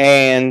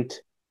 and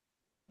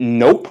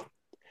nope.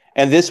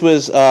 And this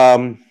was,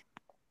 I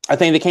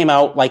think it came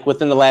out like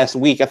within the last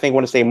week. I think I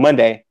want to say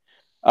Monday,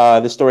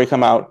 the story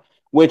come out,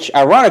 which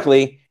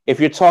ironically, if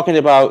you've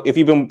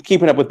been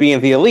keeping up with Being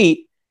the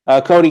Elite,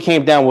 Cody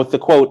came down with the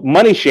quote,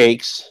 money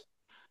shakes,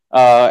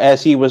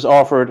 as he was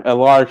offered a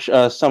large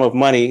sum of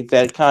money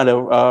that kind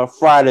of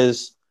fried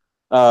his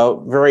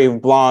very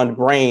blonde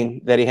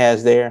brain that he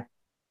has there.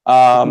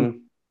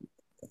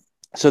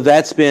 So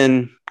that's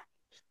been,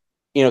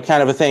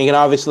 kind of a thing. And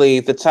obviously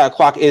the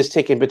clock is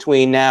ticking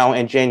between now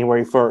and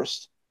January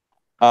 1st.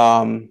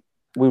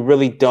 We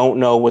really don't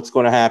know what's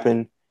going to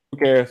happen.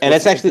 Okay, and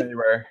that's actually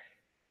January.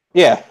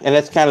 Yeah, and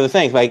that's kind of the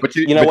thing. Like, But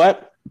you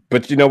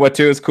know what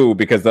too? It's cool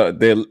because the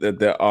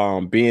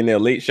Being the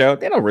Elite show,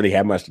 they don't really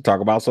have much to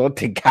talk about, so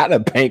they gotta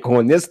bank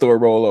on this story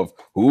roll of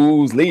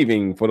who's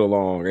leaving for the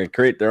long and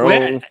create their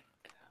own.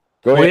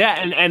 Go ahead.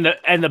 Yeah,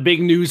 and the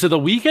big news of the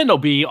weekend will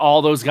be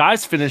all those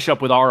guys finish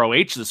up with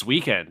ROH this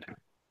weekend.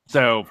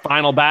 So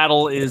final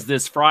battle is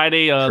this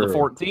Friday, the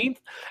 14th,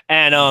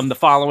 and the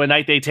following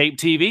night they tape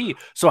TV.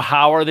 So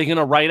how are they going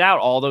to write out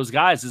all those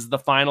guys? This is the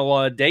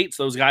final dates.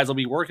 Those guys will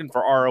be working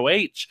for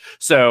ROH.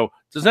 So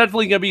there's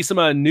definitely going to be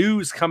some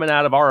news coming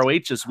out of ROH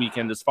this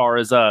weekend as far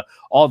as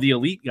all the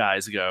elite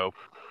guys go.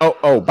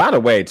 Oh, by the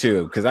way,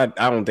 too, because I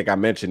don't think I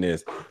mentioned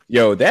this.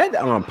 Yo, that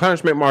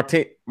Punishment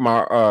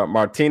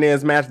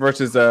Martinez match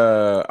versus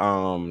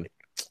oh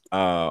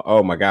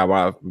my God,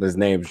 why his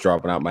name's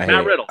dropping out my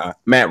head.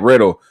 Matt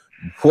Riddle.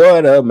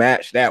 What a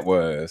match that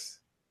was.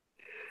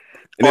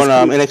 On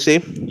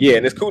NXT? Yeah,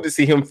 and it's cool to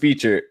see him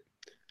featured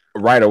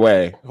right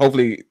away.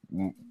 Hopefully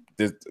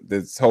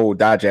this whole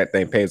Dijak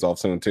thing pays off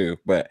soon too.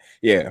 But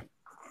yeah,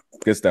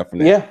 good stuff from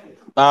there.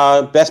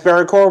 Yeah. Best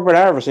Baron Corbin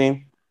I've ever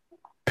seen.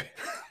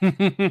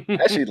 I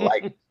actually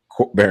like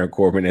Baron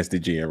Corbin as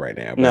the GM right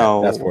now. But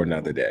no, that's for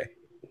another day.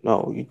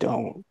 No, you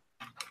don't.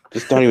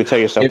 Just don't even tell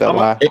yourself that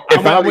lie.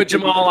 I'm with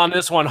Jamal on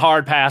this one.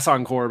 Hard pass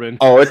on Corbin.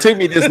 Oh, it took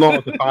me this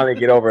long to finally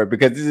get over it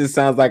because this just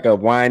sounds like a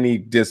whiny,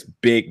 just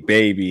big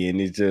baby,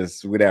 and it's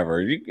just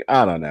whatever.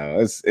 I don't know.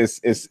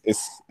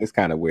 It's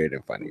kind of weird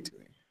and funny to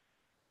me.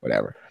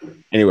 Whatever.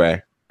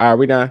 Anyway, all right,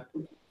 we done.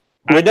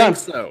 We're done.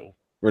 So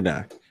we're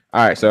done.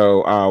 All right.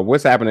 So,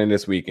 what's happening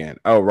this weekend?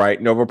 Oh,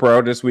 right, Nova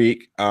Pro this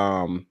week.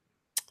 Up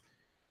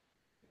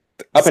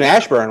in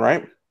Ashburn,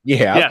 right?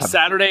 Yeah,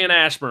 Saturday in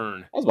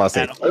Ashburn. I was about to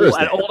say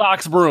Thursday. At Old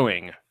Ox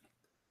Brewing.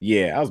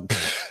 Yeah, I was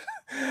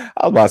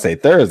about to say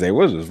Thursday.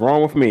 What is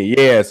wrong with me?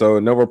 Yeah, so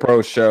Nova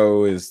Pro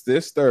show is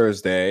this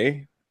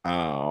Thursday.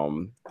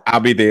 I'll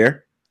be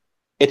there.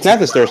 It's not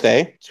this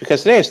Thursday. It's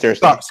because today is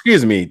Thursday. Oh,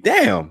 excuse me.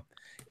 Damn.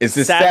 It's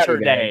this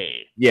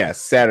Saturday. Yeah,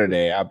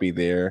 Saturday. I'll be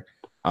there.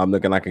 I'm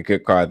looking like a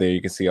good card there.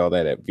 You can see all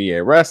that at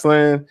VA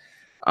Wrestling.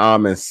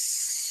 And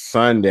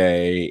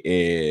Sunday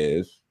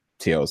is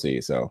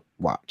TLC. So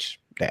watch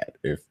that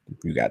if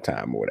you got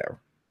time or whatever.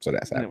 So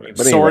that's happening.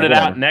 But sort it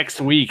out next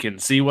week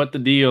and see what the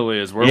deal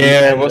is.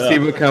 We'll see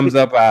what comes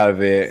up out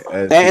of it.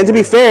 And to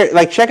be fair,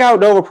 like check out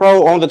Nova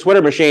Pro on the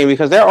Twitter machine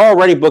because they're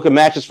already booking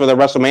matches for the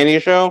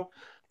WrestleMania show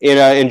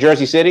in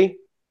Jersey City.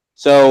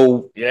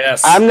 So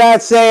yes, I'm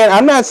not saying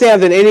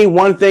that any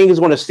one thing is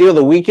going to steal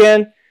the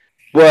weekend,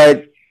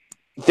 but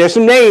there's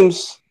some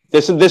names.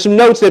 There's some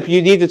notes that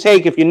you need to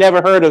take if you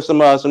never heard of some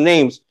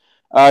names.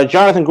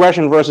 Jonathan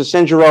Gresham versus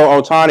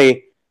Shinjiro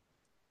Otani.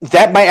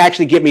 That might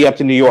actually get me up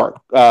to New York,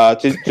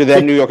 to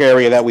that New York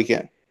area that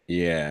weekend.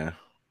 Yeah.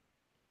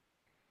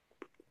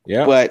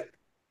 But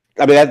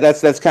I mean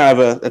that's kind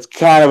of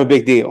a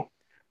big deal.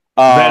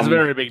 That's a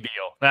very big deal.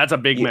 That's a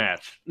big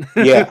match.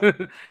 Yeah,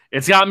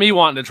 it's got me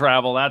wanting to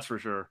travel. That's for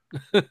sure.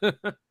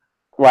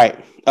 Right.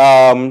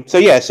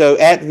 So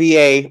at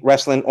VA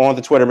Wrestling on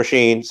the Twitter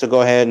machine. So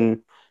go ahead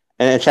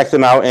and check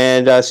them out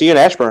and see you in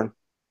Ashburn.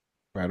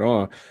 Right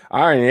on.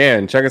 All right, yeah,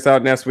 and check us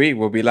out next week.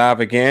 We'll be live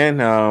again.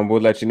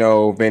 We'll let you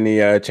know if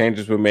any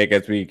changes we make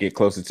as we get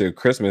closer to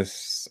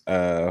Christmas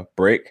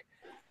break.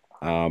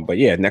 But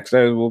yeah, next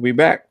Thursday we'll be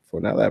back for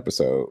another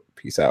episode.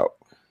 Peace out.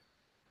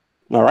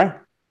 All right.